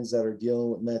veterans that are dealing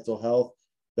with mental health,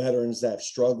 veterans that have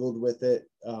struggled with it.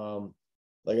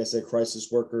 Like I said, crisis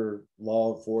worker,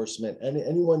 law enforcement, and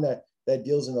anyone that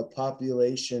deals in a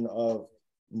population of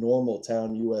normal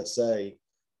town USA,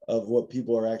 of what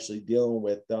people are actually dealing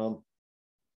with. And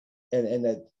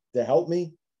that to help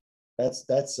me, that's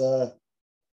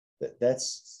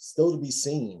still to be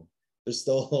seen. There's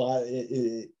still a lot.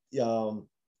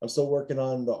 I'm still working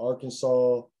on the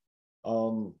Arkansas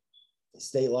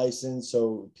state license.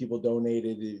 So people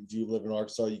donated. If you live in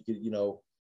Arkansas, you could,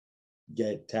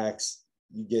 get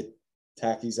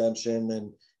tax exemption,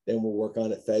 and then we'll work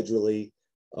on it federally.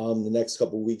 The next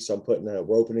couple of weeks,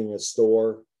 we're opening a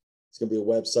store. It's going to be a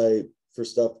website for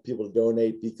stuff for people to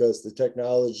donate, because the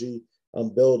technology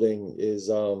I'm building is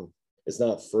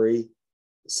not free.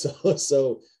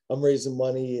 So I'm raising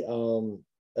money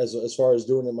as far as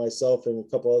doing it myself and a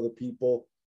couple other people.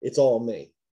 It's all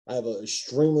me. I have an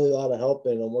extremely lot of help,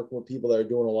 and I'm working with people that are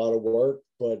doing a lot of work,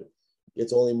 but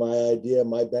it's only my idea,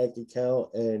 my bank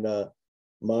account, and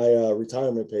my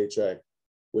retirement paycheck,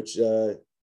 which so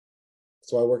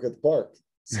I work at the park.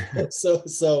 So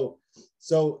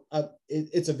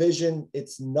it's a vision.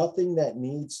 It's nothing that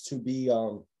needs to be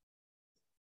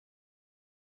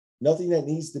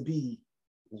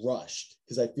rushed,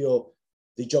 because I feel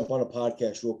they jump on a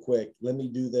podcast real quick. Let me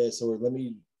do this, or I'm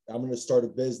going to start a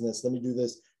business. Let me do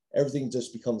this. Everything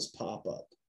just becomes pop up.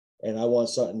 And I want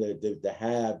something to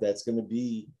have that's going to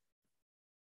be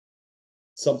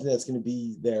something that's going to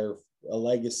be there, a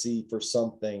legacy for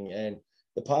something. And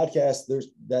the podcast, there's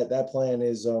that plan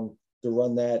is to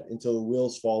run that until the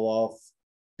wheels fall off,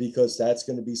 because that's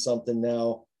going to be something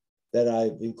now that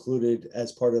I've included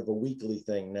as part of a weekly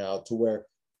thing now, to where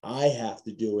I have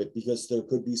to do it because there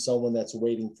could be someone that's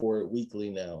waiting for it weekly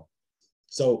now.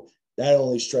 So that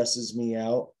only stresses me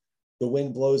out. The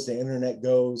wind blows, the internet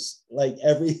goes, like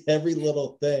every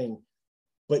little thing.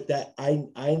 But that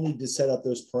I need to set up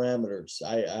those parameters.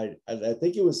 I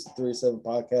think it was 37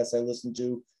 podcasts I listened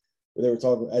to where they were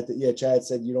talking. Chad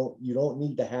said you don't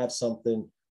need to have something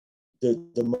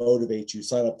to motivate you.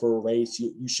 Sign up for a race.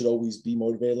 You should always be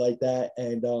motivated like that.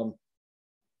 And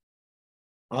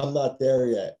I'm not there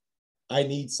yet. I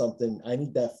need something. I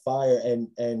need that fire.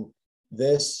 And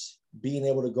this being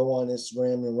able to go on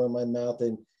Instagram and run my mouth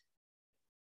and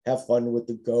have fun with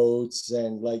the goats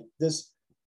and like this,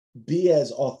 be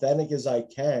as authentic as I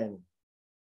can.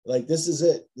 Like, this is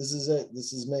it. This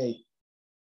is me.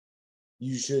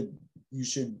 You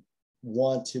should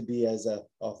want to be as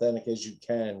authentic as you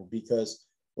can, because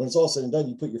when it's all said and done,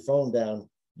 you put your phone down,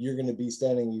 you're going to be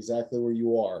standing exactly where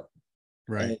you are.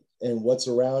 Right. And what's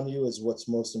around you is what's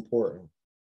most important.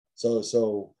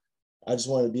 So I just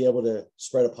want to be able to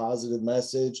spread a positive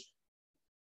message,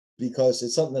 because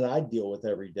it's something that I deal with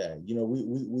every day. You know,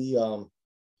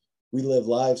 we live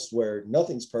lives where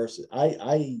nothing's perfect.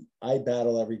 I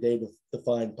battle every day to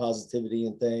find positivity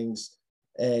in things.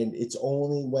 And it's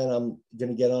only when I'm going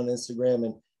to get on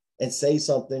Instagram and say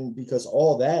something, because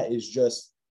all that is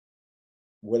just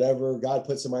whatever God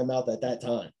puts in my mouth at that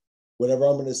time. Whatever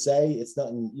I'm going to say, it's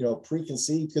nothing,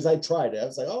 preconceived, because I tried it. I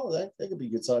was like, oh, that could be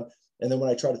a good son. And then when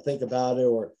I try to think about it,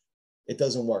 or it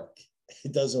doesn't work.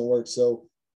 It doesn't work. So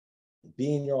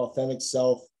being your authentic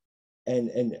self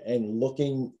and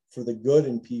looking for the good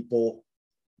in people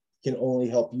can only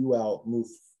help you out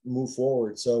move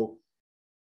forward. So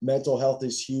mental health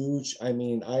is huge. I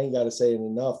mean, I ain't got to say it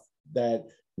enough that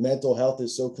mental health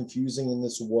is so confusing in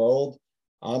this world.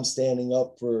 I'm standing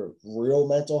up for real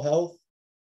mental health.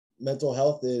 Mental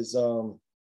health is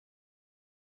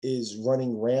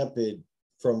running rampant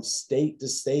from state to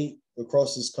state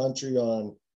across this country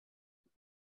on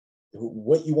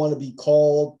what you want to be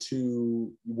called,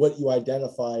 to what you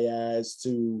identify as,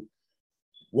 to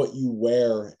what you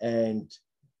wear. And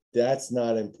that's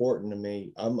not important to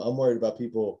me. I'm worried about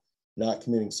people not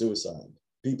committing suicide.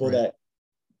 People right.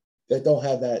 that don't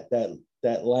have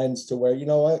that lens to where, you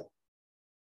know what,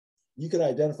 you can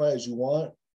identify as you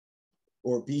want,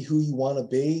 or be who you want to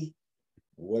be,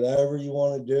 whatever you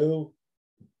want to do,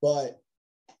 but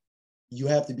you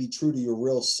have to be true to your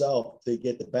real self to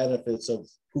get the benefits of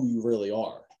who you really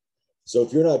are. So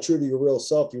if you're not true to your real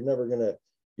self, you're never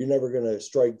gonna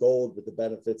strike gold with the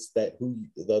benefits that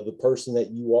the person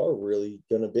that you are really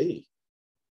gonna be.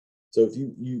 So if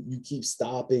you keep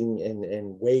stopping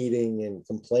and waiting and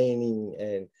complaining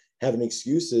and having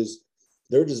excuses,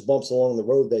 they're just bumps along the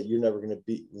road that you're never going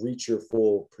to reach your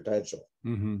full potential.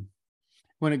 Mm-hmm.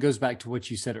 When it goes back to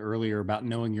what you said earlier about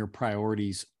knowing your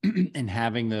priorities and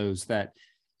having those, that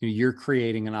you're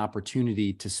creating an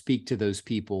opportunity to speak to those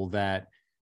people that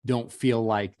don't feel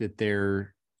like that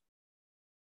there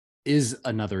is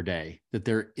another day, that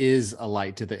there is a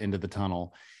light to the end of the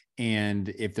tunnel. And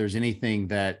if there's anything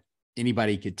that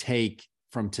anybody could take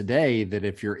from today, that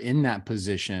if you're in that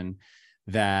position,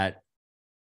 that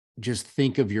just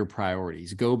think of your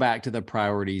priorities. Go back to the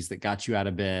priorities that got you out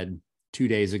of bed 2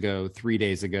 days ago, 3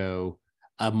 days ago,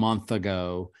 a month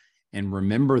ago, and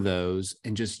remember those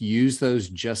and just use those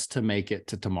just to make it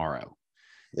to tomorrow.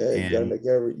 Yeah, you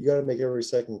gotta make every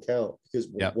second count, because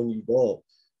when you don't,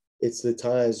 it's the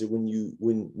times when you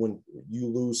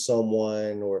lose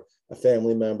someone or a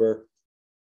family member.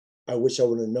 I wish I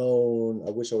would have known.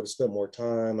 I wish I would have spent more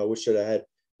time. I wish I'd have had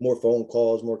more phone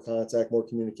calls, more contact, more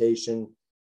communication.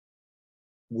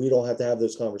 We don't have to have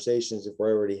those conversations if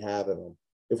we're already having them.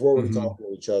 If we're already talking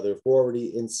to each other, if we're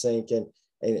already in sync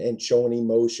and showing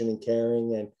emotion and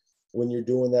caring. And when you're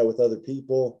doing that with other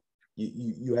people,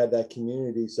 you have that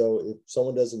community. So if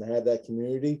someone doesn't have that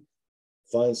community,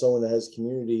 find someone that has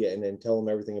community and then tell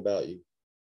them everything about you.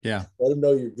 Yeah. Let them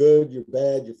know you're good, you're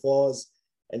bad, your flaws,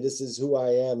 and this is who I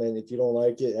am. And if you don't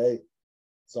like it, hey,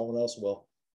 someone else will.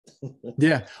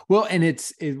 Yeah. Well, and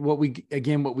it's what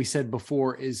we said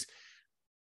before is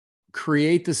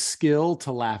create the skill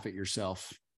to laugh at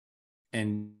yourself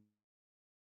and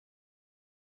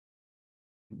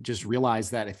just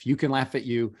realize that if you can laugh at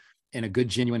you, in a good,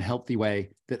 genuine, healthy way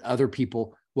that other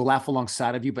people will laugh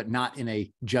alongside of you, but not in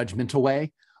a judgmental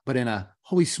way, but in a,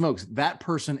 holy smokes, that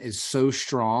person is so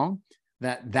strong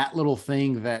that that little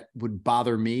thing that would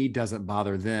bother me doesn't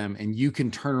bother them. And you can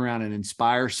turn around and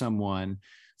inspire someone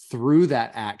through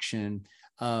that action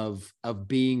of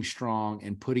being strong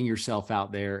and putting yourself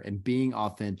out there and being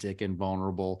authentic and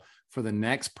vulnerable for the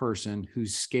next person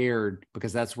who's scared,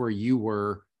 because that's where you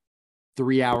were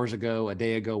 3 hours ago, a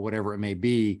day ago, whatever it may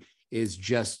be, is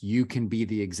just, you can be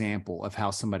the example of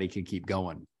how somebody can keep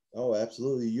going. Oh,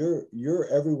 absolutely. You're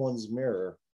everyone's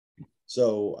mirror.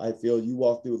 So I feel you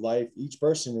walk through life, each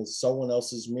person is someone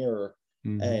else's mirror,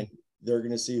 and they're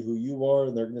going to see who you are,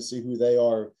 and they're going to see who they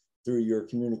are through your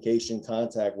communication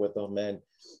contact with them. And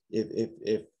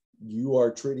if you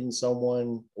are treating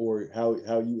someone or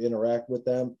how you interact with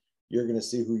them, you're going to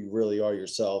see who you really are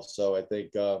yourself. So I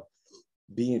think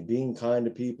being kind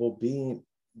to people,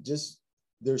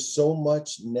 there's so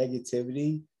much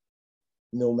negativity,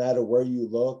 no matter where you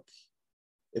look.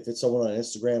 If it's someone on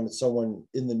Instagram, it's someone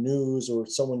in the news, or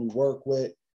someone you work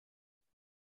with,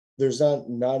 there's not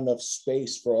enough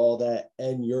space for all that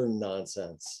and your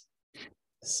nonsense.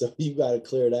 So you got to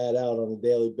clear that out on a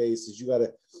daily basis. You got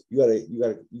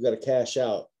to cash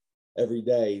out every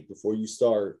day before you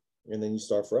start, and then you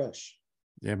start fresh.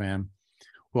 Yeah, man.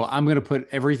 Well, I'm going to put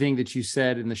everything that you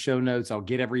said in the show notes. I'll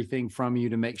get everything from you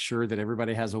to make sure that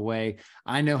everybody has a way.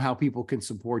 I know how people can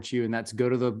support you, and that's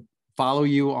follow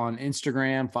you on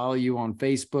Instagram, follow you on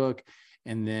Facebook,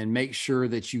 and then make sure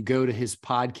that you go to his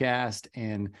podcast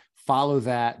and follow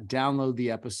that, download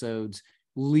the episodes,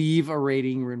 leave a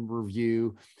rating and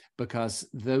review, because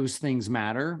those things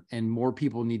matter, and more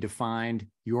people need to find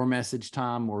your message,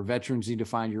 Tom. More veterans need to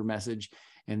find your message.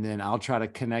 And then I'll try to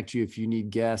connect you if you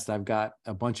need guests. I've got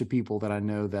a bunch of people that I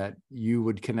know that you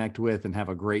would connect with and have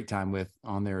a great time with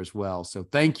on there as well. So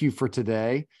thank you for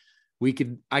today.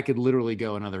 I could literally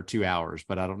go another 2 hours,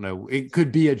 but I don't know. It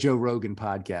could be a Joe Rogan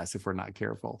podcast if we're not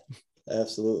careful.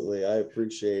 Absolutely. I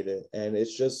appreciate it. And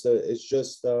it's just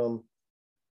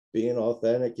being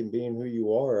authentic and being who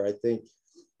you are. I think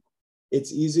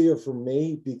it's easier for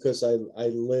me because I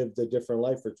lived a different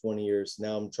life for 20 years.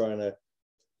 Now I'm trying to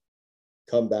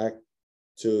come back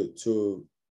to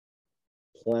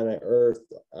planet Earth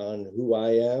on who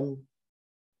I am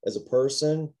as a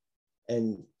person,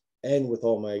 and with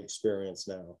all my experience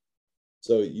now.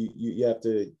 So you have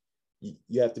to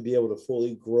be able to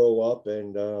fully grow up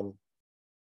and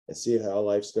see how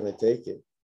life's going to take it.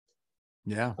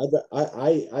 Yeah.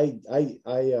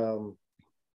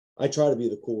 I try to be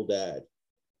the cool dad.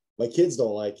 My kids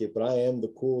don't like it, but I am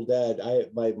the cool dad.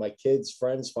 My kids'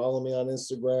 friends follow me on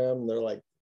Instagram. They're like,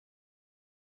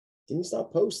 "Can you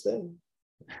stop posting?"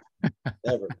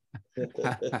 Never.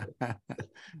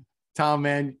 Tom,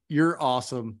 man, you're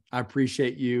awesome. I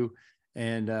appreciate you.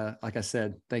 And like I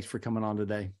said, thanks for coming on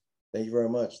today. Thank you very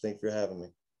much. Thank you for having me.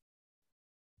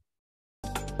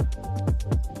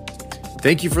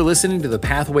 Thank you for listening to the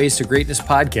Pathways to Greatness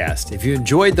podcast. If you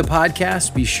enjoyed the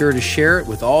podcast, be sure to share it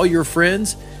with all your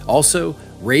friends. Also,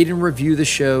 rate and review the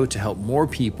show to help more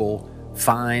people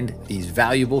find these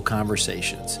valuable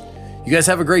conversations. You guys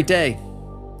have a great day.